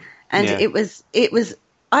him. And it was.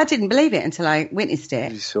 I didn't believe it until I witnessed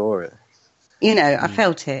it. You saw it. You know, I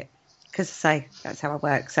felt it, because that's how I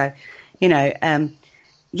work. So, you know, I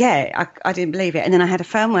didn't believe it. And then I had a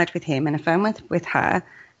phone word with him and a phone word with her,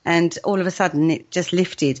 and all of a sudden it just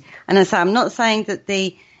lifted. And I say, I'm not saying that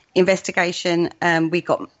the investigation, we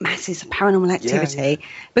got masses of paranormal activity,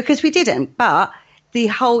 because we didn't, but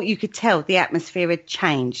you could tell the atmosphere had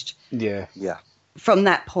changed. Yeah. From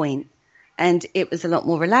that point. And it was a lot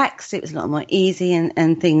more relaxed, it was a lot more easy,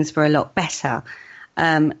 and things were a lot better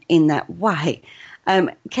in that way.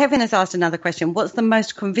 Kevin has asked another question. What's the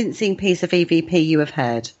most convincing piece of EVP you have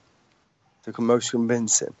heard? The most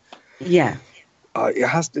convincing? Yeah. It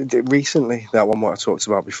has to, recently, that one what I talked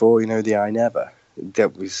about before, you know, the I Never.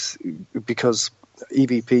 That was because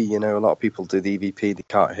EVP, you know, a lot of people do the EVP, they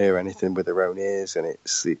can't hear anything with their own ears, and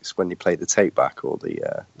it's when you play the tape back or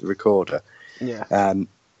the recorder. Yeah.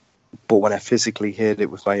 But when I physically heard it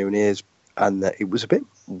with my own ears, and it was a bit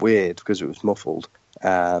weird because it was muffled.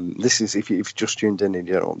 This is, if you've just tuned in and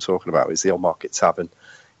you don't know what I'm talking about, it's the Old Market Tavern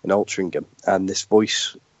in Altrincham. And this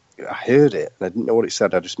voice, I heard it, and I didn't know what it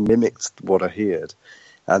said. I just mimicked what I heard.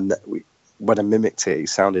 And when I mimicked it, it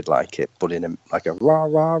sounded like it, but in like a rah,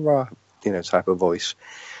 rah, rah, you know, type of voice.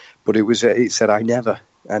 But it said, I never.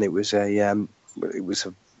 And it was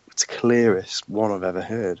it's the clearest one I've ever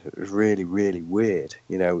heard. It was really, really weird,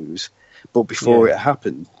 you know. But before it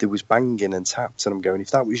happened, there was banging and taps, and I'm going,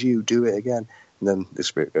 if that was you, do it again. And then the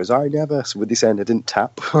spirit goes, I never. So with this end, I didn't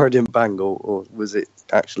tap or I didn't bang, or was it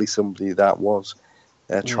actually somebody that was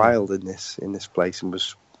trialed in this place and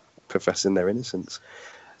was professing their innocence?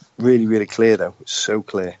 Really, really clear though. It's so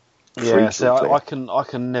clear. Yeah, so I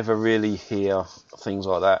can never really hear things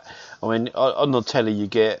like that. I mean, on the telly you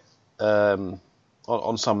get.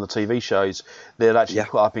 On some of the TV shows, they'll actually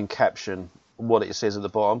put up in caption what it says at the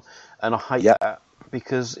bottom, and I hate that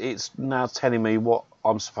because it's now telling me what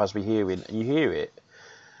I'm supposed to be hearing, and you hear it.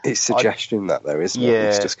 It's suggestion that though, isn't it?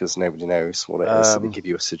 It's just because nobody knows what it is, so they give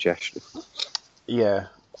you a suggestion. Yeah,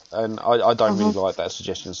 and I don't really like that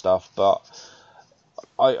suggestion stuff, but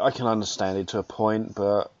I can understand it to a point,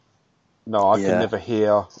 but no, I can never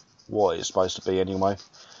hear what it's supposed to be anyway.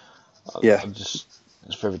 It's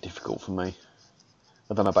very difficult for me.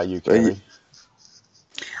 I don't know about you, Kerry.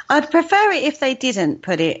 I'd prefer it if they didn't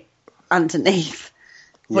put it underneath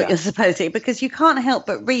what you're supposed to, because you can't help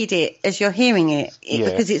but read it as you're hearing it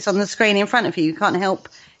because it's on the screen in front of you. You can't help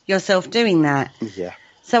yourself doing that. Yeah.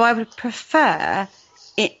 So I would prefer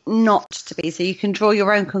it not to be, so you can draw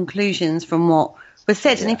your own conclusions from what was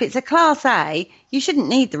said. And if it's a Class A, you shouldn't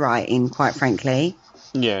need the writing, quite frankly.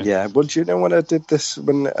 Yeah. Well, do you know when I did this?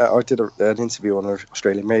 When I did an interview on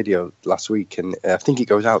Australian radio last week, and I think it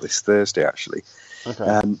goes out this Thursday actually.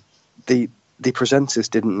 Okay. The presenters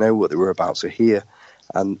didn't know what they were about to hear,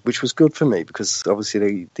 and which was good for me because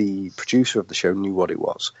obviously the producer of the show knew what it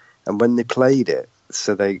was, and when they played it,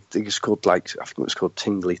 so they just called, like, I think it was called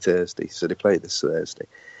Tingly Thursday. So they played this Thursday,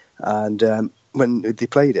 and when they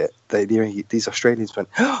played it, these Australians went,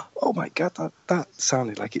 "Oh my God, that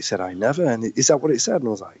sounded like it said I never." And is that what it said? And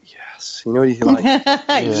I was like, "Yes." You know, you're like,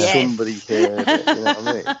 somebody heard it. You know what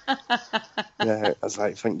I mean? Yeah, I was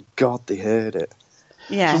like, "Thank God they heard it."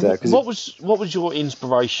 Yeah. So, what was your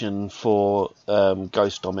inspiration for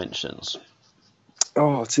Ghost Dimensions?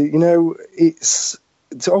 Oh,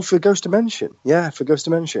 for Ghost Dimension. Yeah, for Ghost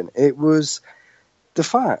Dimension, it was the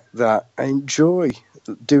fact that I enjoy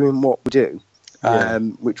doing what we do.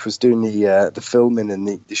 Which was doing the filming and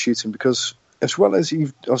the shooting, because as well as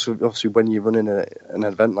you've also obviously when you're running an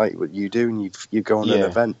event like what you do and you go on an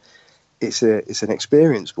event, it's an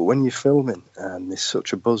experience. But when you're filming, there's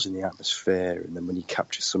such a buzz in the atmosphere, and then when you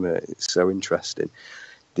capture some of it, it's so interesting.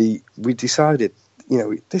 We decided, you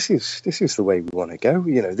know, this is the way we want to go.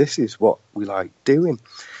 You know, this is what we like doing.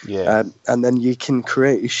 Yeah. And then you can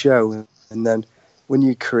create a show, and then when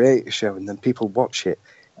you create a show and then people watch it.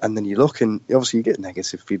 And then you look, and obviously you get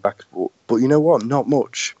negative feedback, but you know what? Not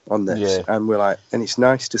much on this. Yeah. And we're like, and it's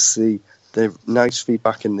nice to see the nice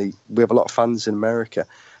feedback we have a lot of fans in America,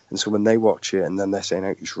 and so when they watch it and then they're saying,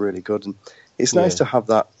 "Oh, it's really good," and it's nice to have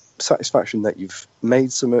that satisfaction that you've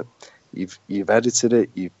made something, you've edited it,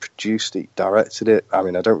 you've produced it, directed it. I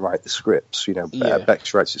mean, I don't write the scripts, you know.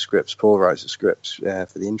 Bex writes the scripts, Paul writes the scripts for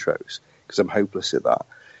the intros because I'm hopeless at that.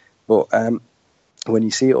 But when you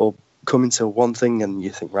see it all come into one thing and you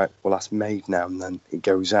think, right, well, that's made now, and then it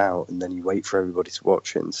goes out, and then you wait for everybody to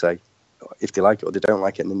watch it and say if they like it or they don't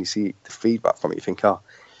like it, and then you see the feedback from it, you think,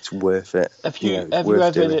 it's worth it. Have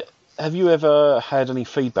you ever had any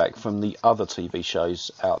feedback from the other TV shows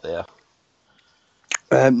out there?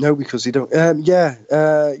 No, because you don't.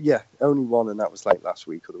 Only one, and that was like last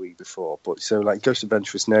week or the week before. But so like Ghost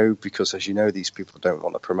Adventurers, no, because as you know, these people don't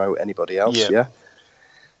want to promote anybody else. Yeah.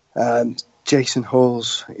 Jason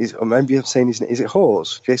Hawes is, or maybe I'm saying is it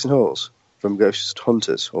Hawes? Jason Hawes from Ghost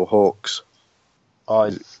Hunters or Hawks?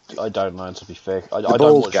 I don't know, to be fair. I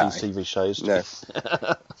don't watch these TV shows. No.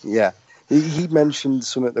 Yeah. He mentioned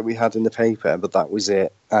something that we had in the paper, but that was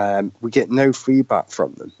it. We get no feedback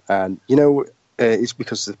from them. And, it's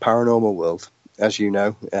because of the paranormal world, as you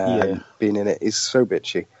know, being in it is so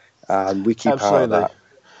bitchy. And we keep out of that.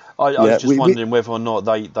 I was just wondering whether or not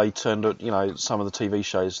they turned, some of the TV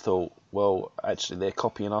shows thought, well, actually, they're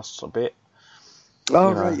copying us a bit.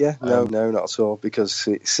 Oh, right, yeah. No, not at all, because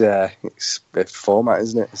it's a format,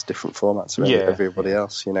 isn't it? It's different formats from everybody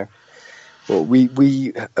else, But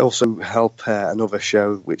we also help another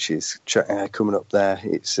show which is coming up there.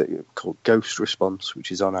 It's called Ghost Response,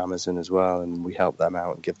 which is on Amazon as well, and we help them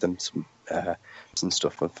out and give them some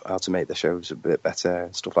stuff of how to make the shows a bit better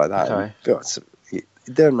and stuff like that. Okay.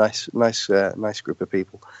 They're a nice group of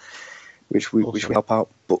people, which we help out.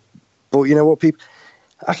 But you know what, people,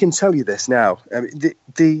 I can tell you this now. I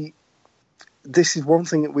mean, this is one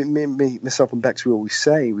thing that myself and Bex, we always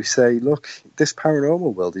say. We say, look, this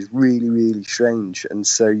paranormal world is really, really strange. And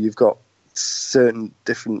so you've got certain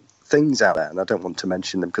different things out there, and I don't want to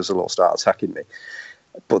mention them because they'll all start attacking me.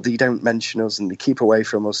 But they don't mention us, and they keep away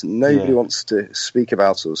from us, and nobody wants to speak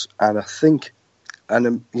about us. And I think, I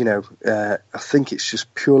think it's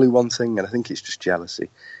just purely one thing, and I think it's just jealousy.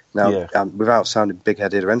 Now, without sounding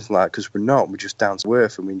big-headed or anything like that, because we're not, we're just down to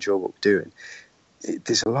earth and we enjoy what we're doing.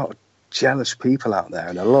 There's a lot of jealous people out there,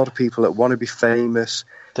 and a lot of people that want to be famous.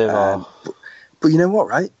 There are. But you know what,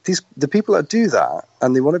 right? The people that do that,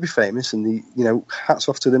 and they want to be famous, and hats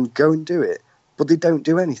off to them, go and do it, but they don't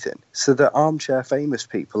do anything. So the armchair famous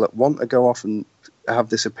people that want to go off and have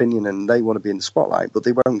this opinion, and they want to be in the spotlight, but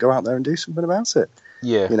they won't go out there and do something about it.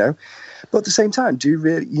 Yeah. But at the same time,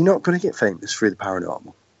 you're not going to get famous through the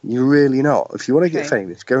paranormal. You're really not. If you want to get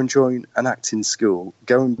famous, go and join an acting school.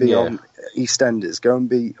 Go and be on EastEnders. Go and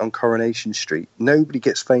be on Coronation Street. Nobody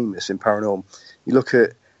gets famous in paranormal. You look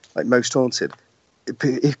at like Most Haunted.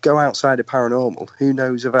 If go outside of paranormal, who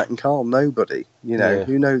knows Yvette and Carl? Nobody.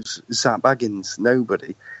 Who knows Zach Baggins?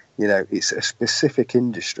 Nobody. It's a specific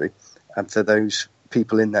industry, and for those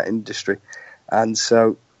people in that industry, and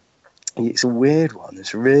so. It's a weird one.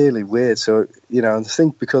 It's really weird. So, I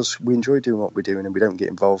think because we enjoy doing what we're doing and we don't get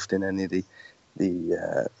involved in any of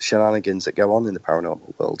the shenanigans that go on in the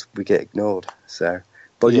paranormal world, we get ignored. So,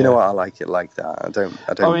 but you know what? I like it like that. I don't.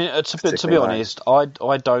 I mean, to be honest, I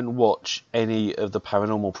don't watch any of the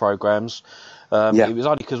paranormal programs. It was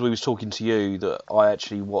only because we was talking to you that I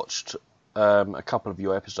actually watched a couple of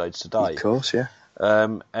your episodes today. Of course, yeah.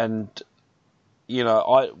 And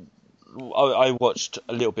I watched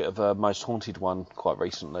a little bit of a Most Haunted one quite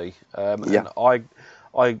recently, and I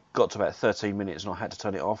got to about 13 minutes and I had to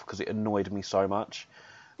turn it off because it annoyed me so much.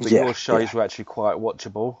 But your shows were actually quite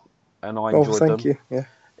watchable, and I enjoyed them. Thank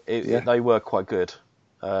you. They were quite good.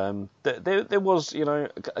 There was,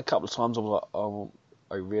 a couple of times I was like, oh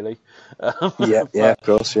really? Of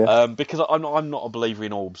course, because I'm not a believer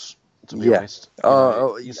in orbs. To be honest,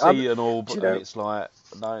 you see an orb and it's like,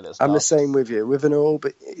 no, that's. I'm the same with you. With an orb,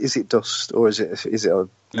 is it dust or is it an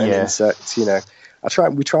insect? We try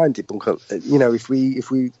and debunk it. If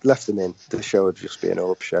we left them in, the show would just be an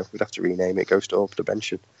orb show. We'd have to rename it Ghost Orb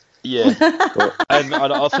Dimension. Yeah, and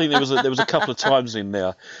I think there was a couple of times in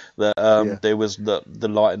there that there was the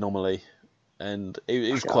light anomaly. And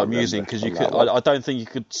it was quite amusing because you could. I don't think you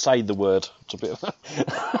could say the word. To be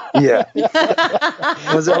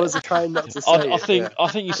I was trying not to say I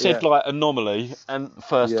think you said like anomaly and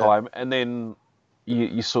first time, and then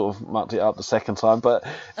you sort of mucked it up the second time. But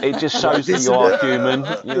it just shows that you are human.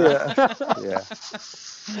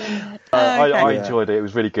 I enjoyed it. It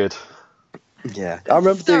was really good. Yeah, I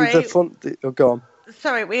remember the fun. Go on.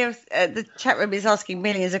 Sorry, we have the chat room is asking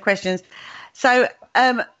millions of questions. So,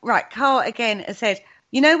 right, Carl again has said,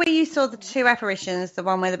 where you saw the two apparitions, the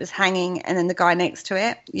one where it was hanging and then the guy next to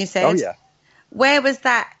it, you said, oh yeah, where was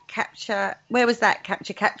that capture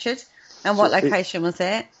captured, and what location was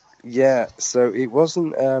it? Yeah, so it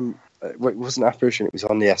wasn't it wasn't apparition, it was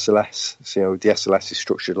on the SLS. So the SLS is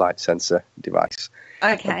structured light sensor device.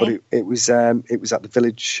 Okay. But it was at the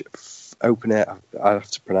Village Open Air, I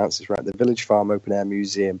have to pronounce this right, the Village Farm Open Air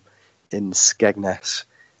Museum in Skegness,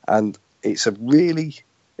 and it's a really,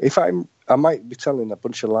 I might be telling a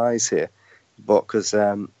bunch of lies here, but because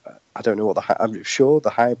I don't know I'm sure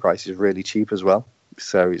the higher price is really cheap as well.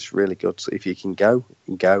 So it's really good. So if you can go,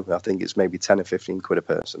 I think it's maybe 10 or 15 quid a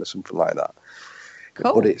person or something like that.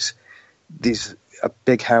 Cool. But there's a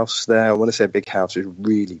big house there. When I say big house, it's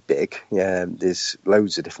really big. Yeah, there's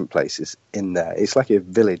loads of different places in there. It's like a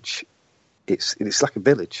village. It's like a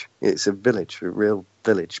village. It's a village, a real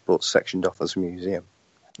village, but sectioned off as a museum.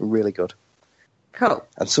 Really good. Cool.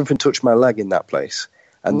 And something touched my leg in that place,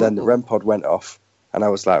 and then the REM pod went off, and I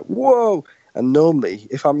was like, whoa! And normally,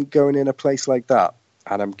 if I'm going in a place like that,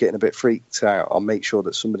 and I'm getting a bit freaked out, I'll make sure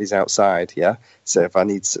that somebody's outside, yeah? So if I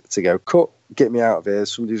need to go, cut, get me out of here,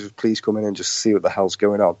 somebody just please come in and just see what the hell's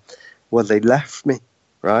going on. Well, they left me,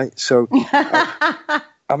 right? So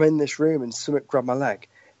I'm in this room, and something grabbed my leg,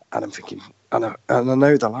 and I'm thinking, and I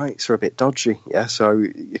know the lights are a bit dodgy, yeah? So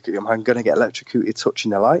I'm going to get electrocuted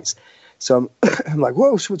touching the lights. So I'm like,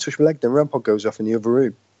 whoa, someone touched my leg. Then REM pod goes off in the other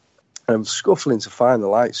room. And I'm scuffling to find the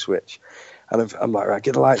light switch. And I'm like, right,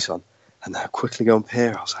 get the lights on. And then I quickly go up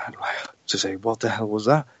here. I was like, to say, what the hell was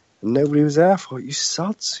that? And nobody was there. I thought, you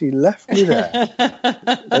sods, you left me there.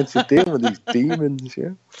 And to deal with these demons,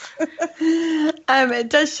 yeah.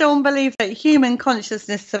 Does Sean believe that human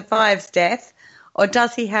consciousness survives death? Or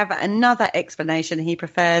does he have another explanation he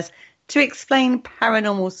prefers to explain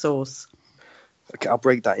paranormal source? Okay, I'll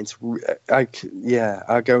break that into... I'll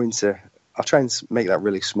try and make that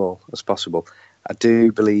really small as possible. I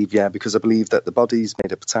do believe, because I believe that the body's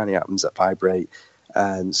made up of tiny atoms that vibrate.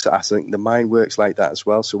 And so I think the mind works like that as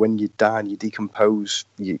well. So when you die and you decompose,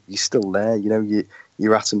 you're still there. You know,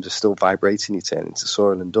 your atoms are still vibrating. You turn into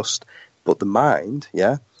soil and dust. But the mind,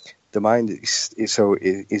 the mind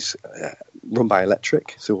is run by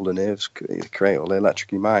electric. So all the nerves create all the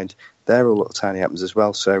electric in your mind. They're all little tiny atoms as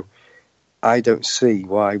well. So I don't see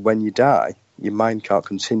why when you die, your mind can't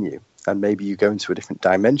continue. And maybe you go into a different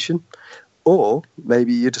dimension. Or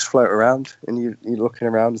maybe you just float around and you're looking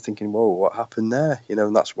around and thinking, whoa, what happened there? You know,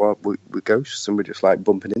 and that's why we're ghosts and we're just like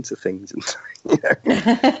bumping into things. And, you know.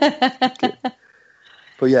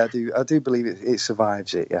 But yeah, I do believe it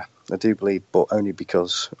survives it, yeah. I do believe, but only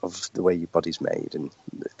because of the way your body's made and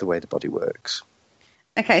the way the body works.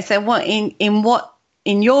 Okay, so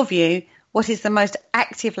in your view, what is the most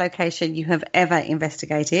active location you have ever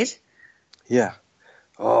investigated? Yeah.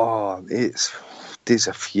 Oh, there's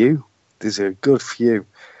a few. There's a good few.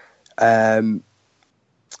 It's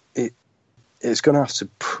going to have to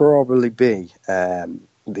probably be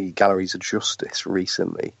the Galleries of Justice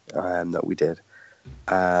recently that we did.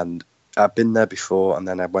 And I've been there before, and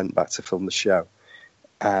then I went back to film the show.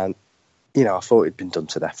 And, you know, I thought it'd been done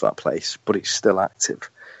to death, that place, but it's still active.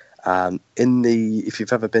 If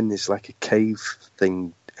you've ever been, there's like a cave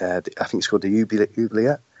thing. I think it's called the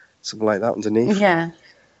oubliette, something like that underneath. Yeah.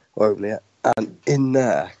 Or oubliette. And in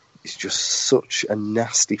there, it's just such a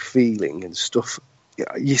nasty feeling and stuff.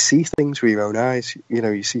 You see things with your own eyes. You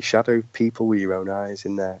know, you see shadow people with your own eyes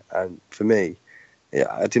in there. And for me,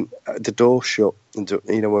 the door shut. And,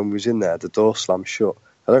 you know, when we was in there, the door slammed shut.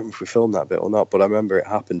 I don't know if we filmed that bit or not, but I remember it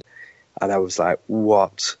happened. And I was like,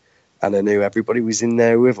 what? And I knew everybody was in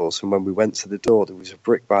there with us. And when we went to the door, there was a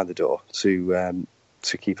brick by the door to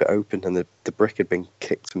keep it open. And the brick had been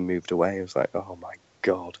kicked and moved away. I was like, oh, my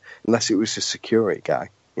God. Unless it was a security guy.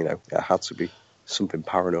 You know, it had to be something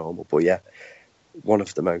paranormal. But yeah, one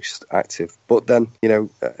of the most active. But then, you know,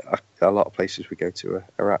 a lot of places we go to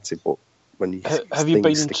are active. But when you have you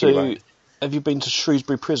been to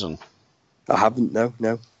Shrewsbury Prison? I haven't. No.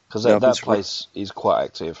 Because that place is quite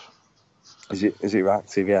active. Is it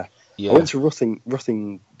active? Yeah. Yeah. I went to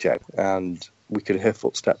Ruthin, Joe, and we could hear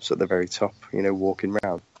footsteps at the very top. You know, walking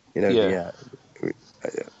around. You know,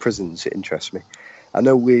 prisons interest me. I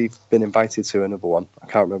know we've been invited to another one. I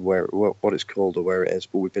can't remember what it's called or where it is,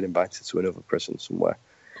 but we've been invited to another prison somewhere.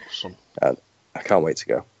 Awesome. And I can't wait to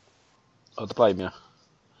go. I don't blame you.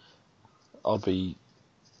 I'd be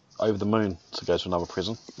over the moon to go to another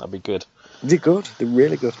prison. That'd be good. They're good. They're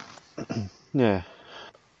really good. Yeah.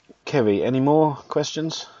 Kerry, any more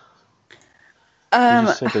questions?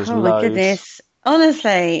 My goodness.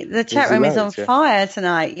 Honestly, the chat room is on fire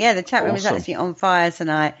tonight. Yeah, the chat room is actually on fire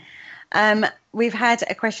tonight. We've had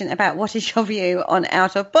a question about what is your view on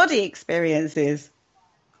out-of-body experiences?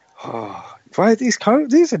 Oh, why these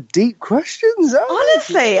are deep questions.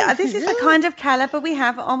 Honestly, this is the kind of caliber we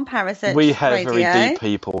have on Parasearch We have Radio. very deep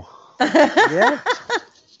people. Yeah,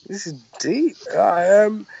 this is deep.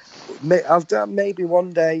 Maybe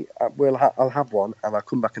one day I'll have one and I'll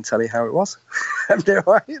come back and tell you how it was.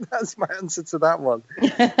 That's my answer to that one.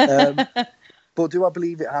 But do I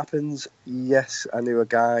believe it happens? Yes, I knew a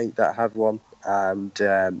guy that had one, and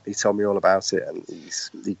he told me all about it. And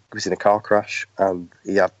he was in a car crash, and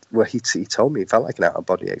he told me he felt like an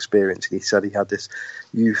out-of-body experience. And he said he had this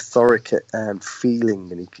euphoric feeling,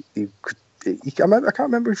 and he could I can't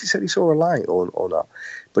remember if he said he saw a light or not,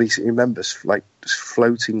 but he remembers like just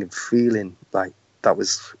floating and feeling like that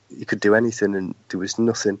was, he could do anything and there was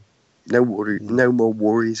nothing, no more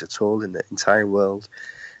worries at all in the entire world.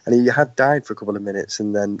 And he had died for a couple of minutes,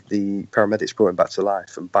 and then the paramedics brought him back to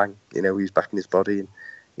life, and bang, he was back in his body, and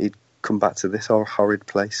he'd come back to this horrid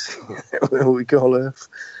place we call Earth.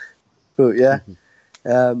 But yeah,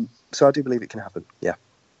 so I do believe it can happen. Yeah,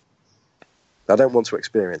 I don't want to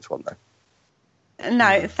experience one though.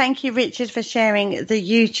 No, thank you, Richard, for sharing the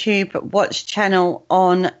YouTube Watch channel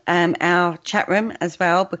on our chat room as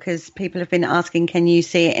well, because people have been asking, can you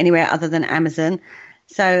see it anywhere other than Amazon?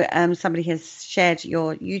 So somebody has shared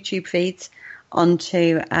your YouTube feeds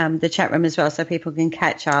onto the chat room as well, so people can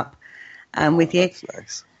catch up with you. That's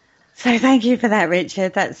nice. So thank you for that,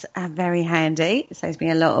 Richard. That's very handy. It saves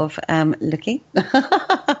me a lot of looking.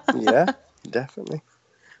 Yeah, definitely.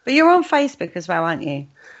 But you're on Facebook as well, aren't you?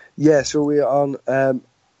 Yeah, so we're on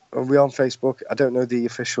Facebook. I don't know the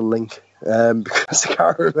official link because I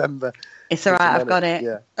can't remember. It's all right, I've got it.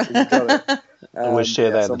 Yeah, you've got it. We'll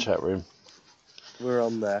share that in the chat room. We're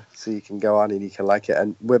on there, so you can go on and you can like it.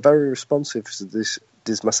 And we're very responsive. So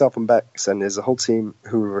there's myself and Bex, and there's a whole team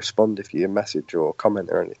who will respond if you message or comment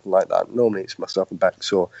or anything like that. Normally it's myself and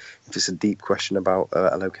Bex, or if it's a deep question about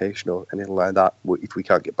a location or anything like that, if we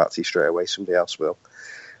can't get back to you straight away, somebody else will.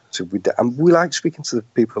 So we like speaking to the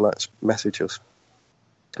people that message us.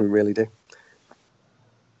 We really do.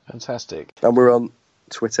 Fantastic. And we're on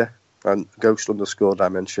Twitter and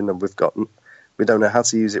Ghost_Dimension, and we don't know how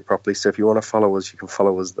to use it properly. So if you want to follow us, you can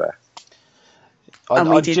follow us there.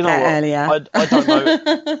 We did that earlier. I don't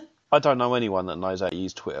know. I don't know anyone that knows how to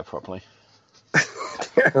use Twitter properly.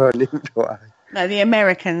 No, the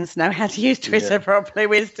Americans know how to use Twitter properly.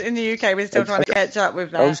 In the UK, we're still trying to catch up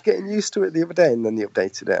with that. I was getting used to it the other day, and then they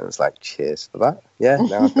updated it, and I was like, cheers for that. Yeah,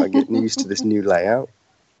 now I'm getting used to this new layout.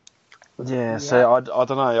 Yeah, so I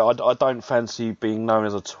don't know. I don't fancy being known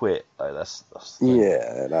as a twit, though. That's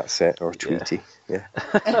yeah, that's it, or a tweety. Yeah.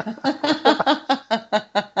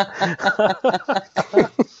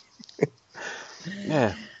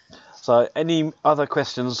 Yeah. So, any other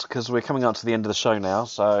questions? Because we're coming up to the end of the show now.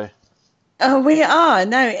 So. Oh, we are.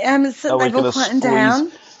 No, so they've all quietened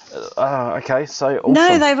down. Okay, so awesome.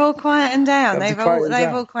 No, they've all quietened down. They've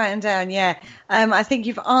all quietened down. Yeah, I think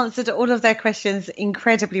you've answered all of their questions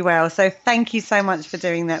incredibly well. So thank you so much for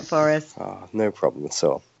doing that for us. Oh, no problem at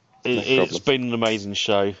all. It's been an amazing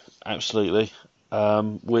show. Absolutely.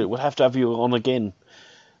 We'll have to have you on again.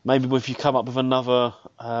 Maybe if you come up with another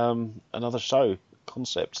show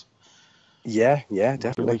concept. Yeah,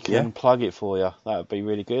 definitely. We can plug it for you. That would be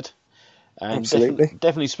really good. And absolutely.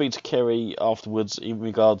 Definitely speak to Kerry afterwards in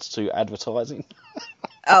regards to advertising.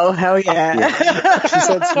 Oh, hell yeah. She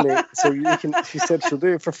said to me, so she said she'll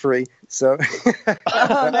do it for free. So.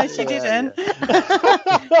 Oh, no, she didn't.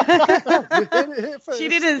 She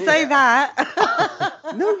didn't say that.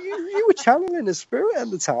 No, you were channeling the spirit at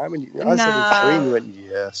the time, and I said it's free, and you went,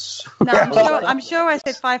 yes. No, I'm sure I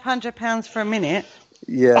said £500 for a minute.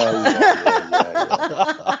 Yeah.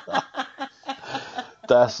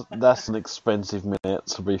 That's an expensive minute,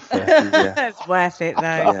 to be fair. Yeah. It's worth it,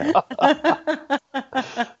 though.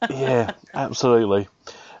 Yeah, absolutely.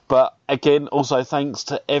 But again, also thanks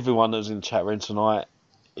to everyone that was in the chat room tonight.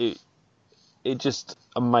 It just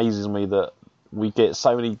amazes me that we get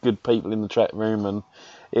so many good people in the chat room, and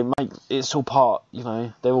it's all part.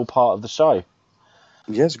 They're all part of the show.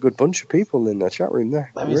 Yeah, there's a good bunch of people in the chat room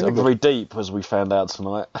there. That is very deep, as we found out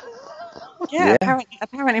tonight. Yeah.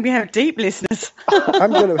 Apparently we have deep listeners. I'm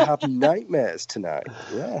going to have nightmares tonight.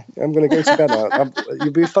 Yeah, I'm going to go to bed now.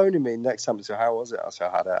 You'll be phoning me next time. So how was it? I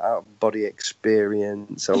had an out-of-body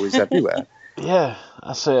experience. I was everywhere. Yeah,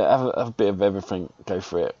 that's it. Have a bit of everything. Go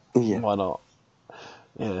for it. Yeah. Why not?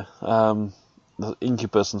 Yeah. The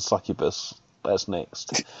incubus and succubus. That's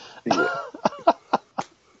next. Yeah.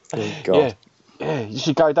 Oh, God. Yeah. You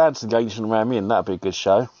should go down to the Ancient Ramian. That'd be a good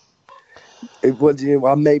show.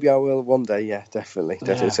 Well, maybe I will one day. Yeah, definitely.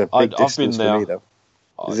 Yeah. It's a big distance for me, though.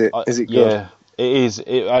 Is it good? Yeah, it is.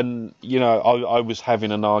 And I was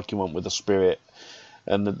having an argument with the spirit,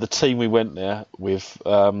 and the team we went there with,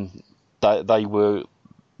 they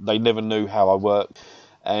never knew how I worked,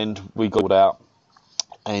 and we got out.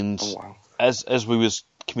 And as we was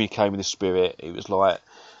communicating with the spirit, it was like,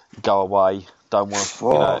 go away, don't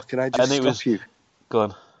want. Can I just stop you? Go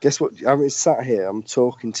on. Guess what? I'm sat here. I'm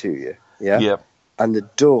talking to you. Yeah. Yep. And the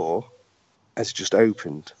door has just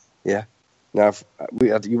opened. Yeah. Now,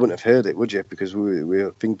 you wouldn't have heard it, would you? Because we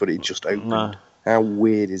were thinking, but it just opened. No. How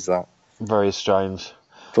weird is that? Very strange.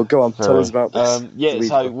 But go on, tell us about this.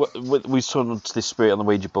 We saw this spirit on the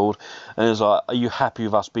Ouija board, and it was like, "Are you happy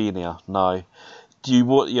with us being here?" No.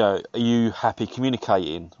 Are you happy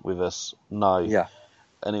communicating with us? No. Yeah.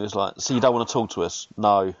 And it was like, "So you don't want to talk to us?"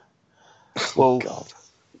 No. Well, God.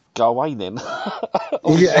 Go away then.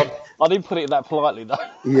 Yeah. I didn't put it that politely though.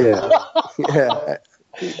 Yeah. Yeah.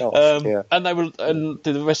 And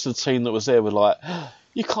the rest of the team that was there were like,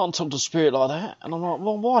 "You can't talk to spirit like that." And I'm like,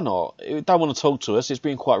 "Well, why not? It don't want to talk to us. It's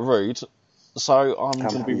being quite rude, so I'm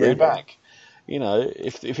going to be rude back." You know,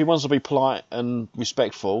 if he wants to be polite and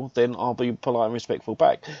respectful, then I'll be polite and respectful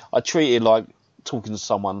back. I treat it like talking to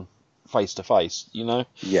someone face to face. You know.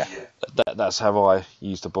 Yeah. That's how I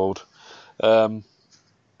use the board.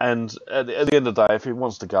 And at the end of the day, if it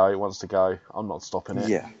wants to go, it wants to go. I'm not stopping it.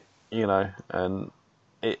 Yeah. You know, and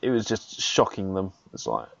it was just shocking them. It's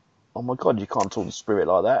like, oh my God, you can't talk to spirit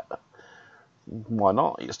like that. Why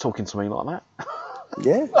not? It's talking to me like that.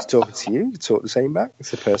 Yeah, it's talking to you. You talk the same back.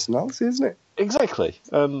 It's a personality, isn't it? Exactly.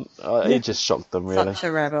 It just shocked them, really. Such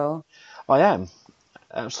a rebel. I am.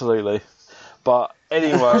 Absolutely. But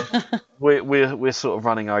anyway, we're sort of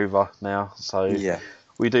running over now. So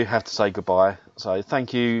we do have to say goodbye. So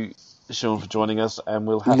thank you, Sean, for joining us. And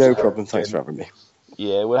we'll have no problem. Thanks for having me.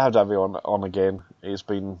 Yeah, we'll have to have you on again. It's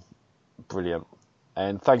been brilliant.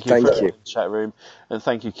 And thank you for the chat room. And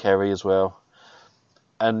thank you, Kerry, as well.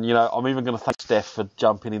 And, you know, I'm even going to thank Steph for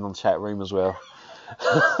jumping in on the chat room as well.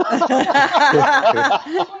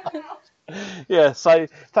 Yeah, so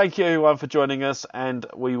thank you, everyone, for joining us. And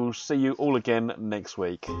we will see you all again next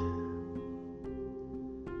week.